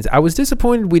action scenes. I was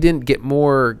disappointed we didn't get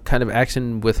more kind of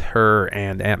action with her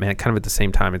and Ant-Man kind of at the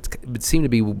same time. It seemed to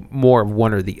be more of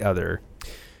one or the other.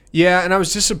 Yeah, and I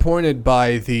was disappointed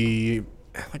by the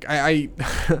I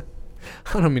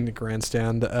don't mean to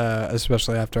grandstand,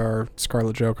 especially after our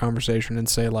Scarlett Jo conversation, and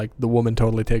say like the woman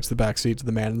totally takes the backseat to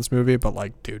the man in this movie, but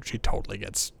like, dude, she's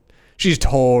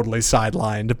totally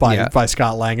sidelined by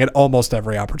Scott Lang at almost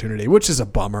every opportunity, which is a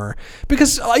bummer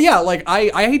because I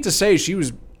hate to say she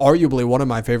was arguably one of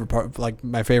my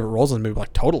my favorite roles in the movie.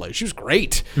 Like totally, she was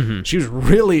great. Mm-hmm. She was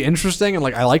really interesting, and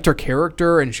like I liked her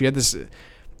character, and she had this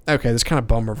kind of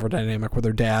bummer for dynamic with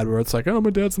her dad where it's like, oh,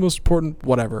 my dad's the most important,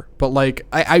 whatever. But like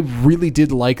I really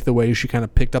did like the way she kind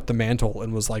of picked up the mantle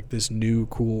and was like this new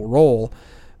cool role.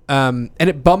 And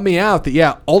it bummed me out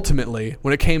that, ultimately,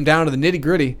 when it came down to the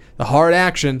nitty-gritty, the hard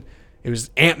action, it was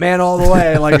Ant-Man all the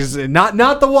way. Like,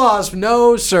 not the Wasp.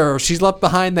 No, sir. She's left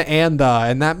behind the and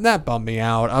that bummed me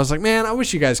out. I was like, man, I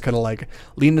wish you guys could have, like,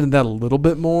 leaned into that a little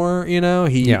bit more,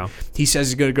 He says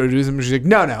he's going to go do something. She's like,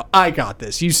 no, I got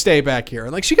this. You stay back here.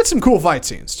 And, like, she gets some cool fight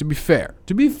scenes, to be fair.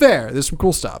 There's some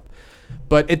cool stuff.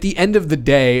 But at the end of the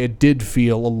day, it did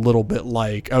feel a little bit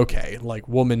like, okay, like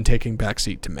woman taking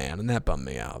backseat to man, and that bummed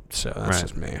me out. So that's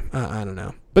just me. I don't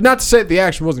know. But not to say that the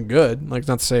action wasn't good. Like,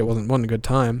 not to say it wasn't a good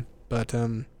time. But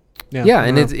and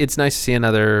it's nice to see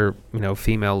another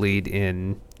female lead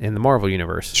in the Marvel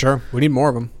universe. Sure, we need more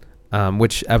of them.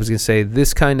 Which I was gonna say,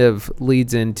 this kind of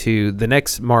leads into the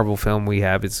next Marvel film we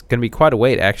have. It's gonna be quite a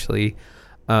wait, actually.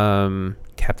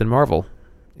 Captain Marvel.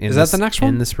 Is that the next one?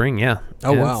 In the spring, yeah.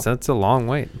 Oh, wow. That's a long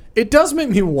wait. It does make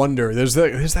me wonder. There's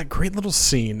that great little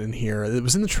scene in here. It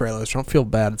was in the trailer, so I don't feel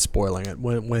bad at spoiling it.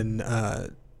 When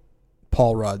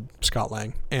Paul Rudd, Scott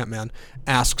Lang, Ant-Man,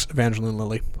 asks Evangeline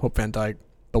Lilly, Hope Van Dyne,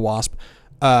 the Wasp,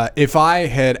 if I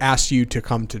had asked you to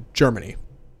come to Germany,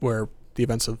 where the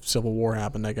events of Civil War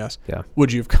happened, I guess,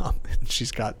 would you have come? And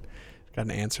she's got an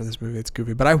answer in this movie. It's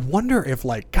goofy, but I wonder if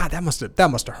like, God, that must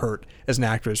have hurt as an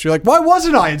actress. You're like, why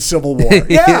wasn't I in Civil War?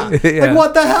 Yeah. Like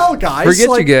what the hell, guys? Forget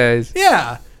like, you guys.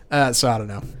 Yeah. So I don't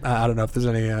know. I don't know if there's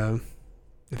any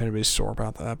if anybody's sore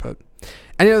about that. But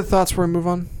any other thoughts before we move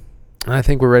on? I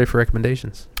think we're ready for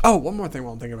recommendations. Oh, one more thing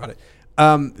while I'm thinking about it.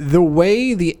 The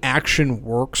way the action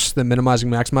works, the minimizing,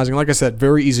 maximizing, like I said,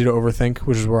 very easy to overthink,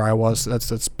 which is where I was.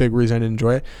 That's a big reason I didn't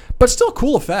enjoy it. But still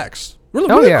cool effects. Really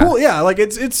cool. Yeah, like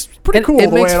it's pretty cool the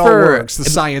way it all works. The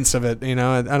science of it, I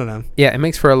don't know. Yeah, it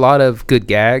makes for a lot of good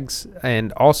gags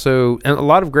and also a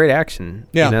lot of great action.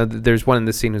 Yeah. There's one in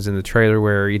the scene was in the trailer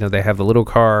where, they have the little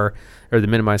car or the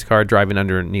minimized car driving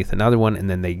underneath another one, and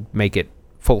then they make it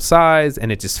full size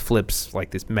and it just flips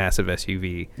like this massive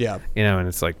SUV. Yeah. And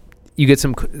it's like you get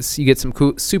some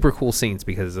cool, super cool scenes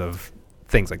because of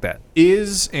things like that.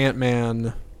 Is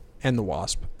Ant-Man and the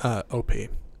Wasp OP? Are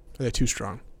they too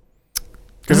strong?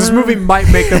 Because this movie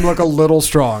might make them look a little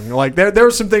strong. Like there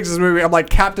are some things in this movie. I'm like,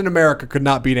 Captain America could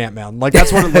not beat Ant-Man. Like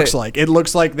that's what it looks like. It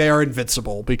looks like they are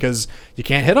invincible because you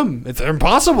can't hit them. It's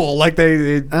impossible. Like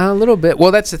they a little bit.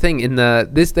 Well, that's the thing. In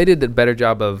they did a better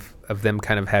job of them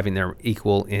kind of having their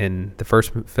equal in the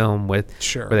first film where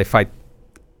they fight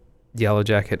Yellow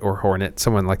Jacket or Hornet,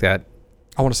 someone like that.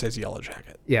 I want to say it's Yellow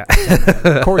Jacket. Yeah.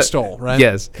 Corey Stoll, right?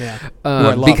 Yes. Yeah. Who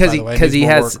I love, because by the way. because he Needs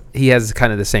more has work. he has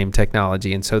kind of the same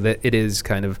technology, and so that it is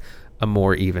kind of a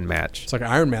more even match. It's like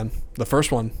Iron Man, the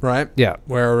first one, right? Yeah.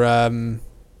 Where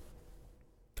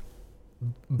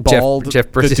bald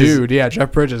Jeff Bridges. the dude, yeah,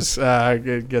 Jeff Bridges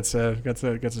gets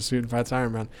a suit and fights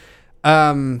Iron Man.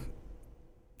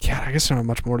 Yeah, I guess I don't have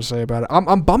much more to say about it.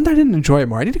 I'm bummed I didn't enjoy it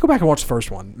more. I need to go back and watch the first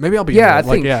one. Maybe I'll be Yeah, into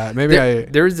it. I think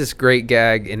maybe there was this great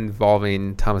gag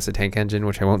involving Thomas the Tank Engine,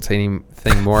 which I won't say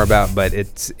anything more about, but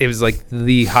it was like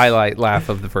the highlight laugh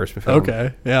of the first film.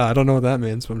 Okay, yeah, I don't know what that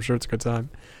means, but I'm sure it's a good time.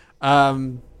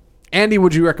 Andy,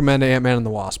 would you recommend Ant-Man and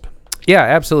the Wasp? Yeah,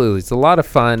 absolutely. It's a lot of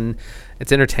fun.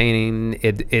 It's entertaining.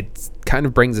 It kind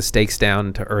of brings the stakes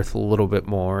down to earth a little bit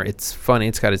more. It's funny.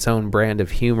 It's got its own brand of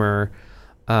humor.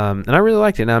 And I really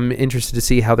liked it. And I'm interested to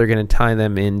see how they're going to tie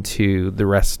them into the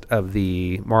rest of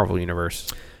the Marvel universe.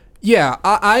 Yeah,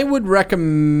 I would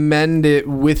recommend it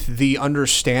with the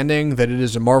understanding that it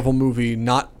is a Marvel movie,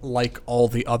 not like all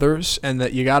the others, and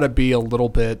that you got to be a little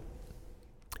bit,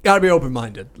 got to be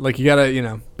open-minded. Like, you got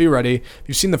to, be ready. If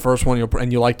you've seen the first one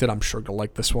and you liked it, I'm sure you'll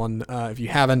like this one. If you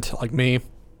haven't, like me,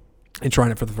 and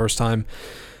trying it for the first time,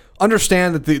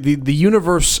 understand that the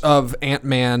universe of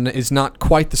Ant-Man is not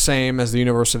quite the same as the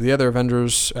universe of the other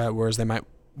Avengers, whereas they might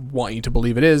want you to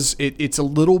believe it is. It's a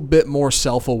little bit more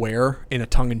self-aware in a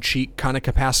tongue-in-cheek kind of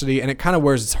capacity, and it kind of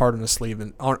wears its heart on its sleeve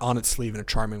and on its sleeve in a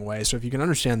charming way. So if you can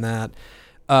understand that,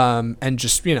 and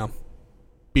just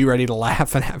be ready to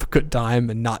laugh and have a good time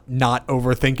and not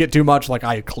overthink it too much, like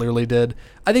I clearly did,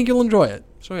 I think you'll enjoy it.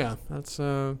 So yeah, that's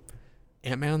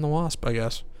Ant-Man and the Wasp, I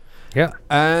guess. Yeah.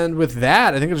 And with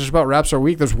that, I think it just about wraps our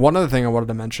week. There's one other thing I wanted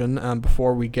to mention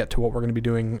before we get to what we're going to be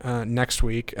doing next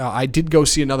week. I did go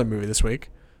see another movie this week,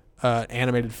 an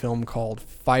animated film called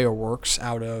Fireworks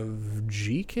out of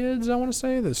G-Kids, I want to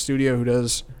say, the studio who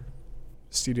does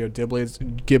Studio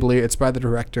Ghibli. It's by the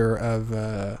director of,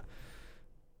 what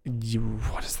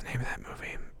is the name of that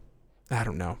movie? I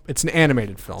don't know. It's an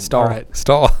animated film. Stall. All right.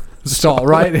 Stall,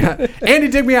 right? Andy,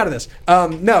 dig me out of this.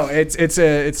 No, it's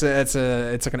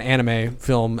like an anime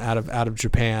film out of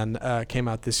Japan. Came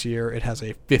out this year. It has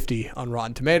a 50 on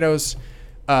Rotten Tomatoes.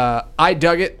 I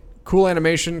dug it. Cool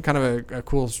animation, kind of a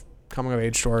cool coming of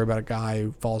age story about a guy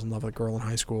who falls in love with a girl in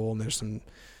high school, and there's some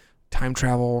time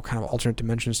travel, kind of alternate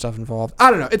dimension stuff involved.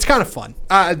 I don't know. It's kind of fun.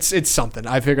 It's something.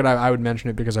 I figured I would mention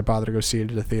it because I bothered to go see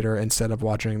it at a theater instead of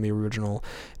watching the original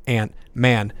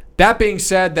Ant-Man. That being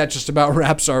said, that just about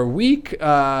wraps our week.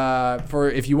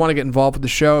 For if you want to get involved with the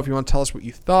show, if you want to tell us what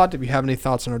you thought, if you have any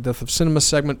thoughts on our Death of Cinema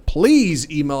segment,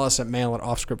 please email us at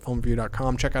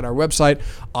mail@offscriptfilmreview.com. Check out our website,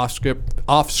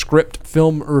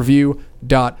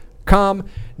 offscriptfilmreview.com.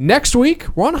 Next week,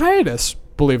 we're on hiatus,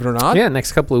 believe it or not. Yeah,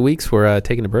 next couple of weeks we're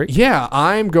taking a break. Yeah,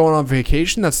 I'm going on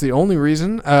vacation. That's the only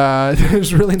reason.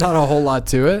 There's really not a whole lot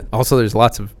to it. Also, there's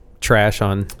lots of trash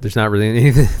on. There's not really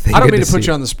anything. I don't mean to put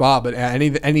you on the spot, but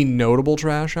any notable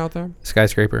trash out there?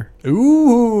 Skyscraper.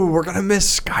 Ooh, we're going to miss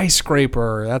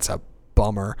Skyscraper. That's a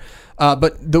bummer.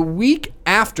 But the week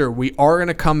after, we are going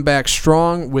to come back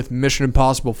strong with Mission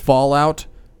Impossible Fallout.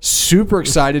 Super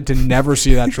excited to never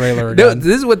see that trailer No, again.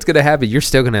 this is what's going to happen. You're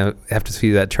still going to have to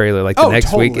see that trailer like the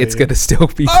next week. Totally. It's going to still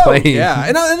be Oh, playing. yeah.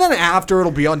 And then after,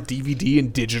 it'll be on DVD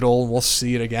and digital, and we'll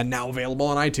see it again. Now available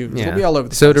on iTunes. Yeah. It'll be all over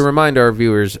the So place. to remind our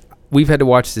viewers, we've had to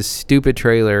watch this stupid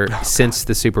trailer since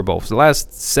the Super Bowl. For the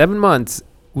last 7 months,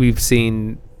 we've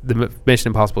seen the Mission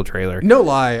Impossible trailer No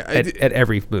lie. at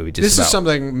every movie. Just This about. is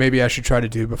something maybe I should try to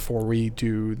do before we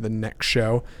do the next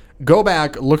show. Go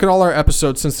back, look at all our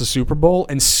episodes since the Super Bowl,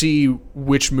 and see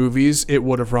which movies it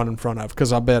would have run in front of.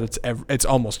 Because I'll bet it's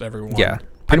almost everyone. Yeah.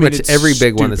 Pretty much it's every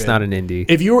big one that's stupid. not an indie.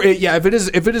 If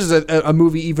it is a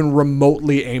movie even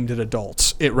remotely aimed at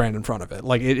adults, it ran in front of it.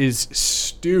 Like, it is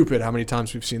stupid how many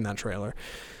times we've seen that trailer.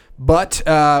 But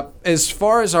as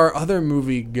far as our other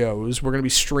movie goes, we're going to be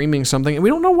streaming something, and we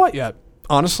don't know what yet,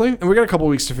 honestly. And we got a couple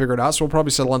weeks to figure it out, so we'll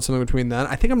probably settle on something between then.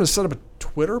 I think I'm going to set up a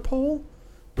Twitter poll,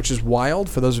 which is wild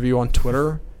for those of you on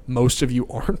Twitter. Most of you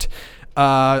aren't.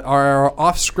 Our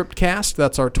Off-Scriptcast,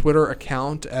 that's our Twitter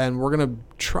account, and we're going to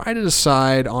try to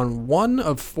decide on one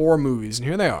of 4 movies, and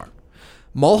here they are.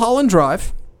 Mulholland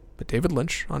Drive by David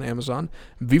Lynch on Amazon.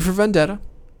 V for Vendetta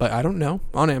by I Don't Know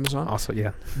on Amazon. Also,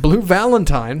 yeah. Blue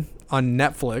Valentine on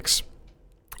Netflix,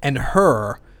 and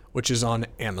Her, which is on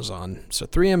Amazon. So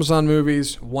 3 Amazon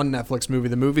movies, 1 Netflix movie.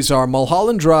 The movies are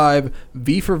Mulholland Drive,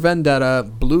 V for Vendetta,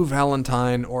 Blue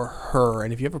Valentine, or Her.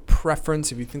 And if you have a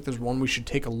preference, if you think there's one we should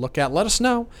take a look at, let us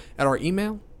know at our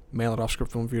email,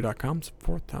 mail@offscriptfilmreview.com. It's the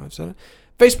 4th time I've said it.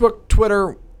 Facebook,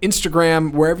 Twitter,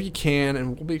 Instagram, wherever you can,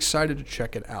 and we'll be excited to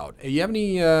check it out. You have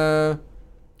any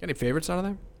Any favorites out of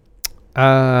there?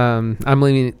 I'm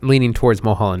leaning towards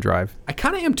Mulholland Drive. I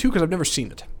kind of am too because I've never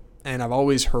seen it, and I've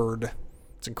always heard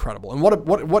it's incredible. And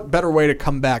what better way to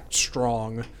come back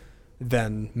strong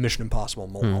than Mission Impossible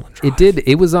Mulholland Drive?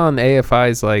 It was on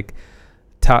AFI's like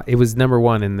top. It was number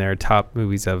 1 in their top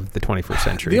movies of the 21st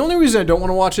century. The only reason I don't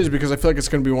want to watch it is because I feel like it's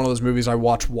going to be one of those movies I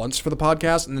watch once for the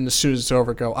podcast, and then as soon as it's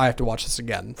over, I have to watch this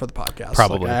again for the podcast.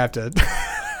 Probably. I have to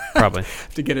Probably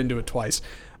have to get into it twice.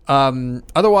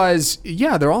 Otherwise,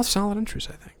 yeah, they're all solid entries,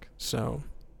 I think. So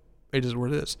it is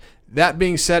what it is. That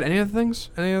being said, any other things?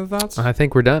 Any other thoughts? I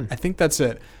think we're done. I think that's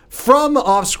it. From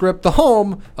Off Script, the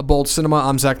home of Bold Cinema,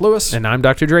 I'm Zach Lewis. And I'm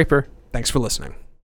Dr. Draper. Thanks for listening.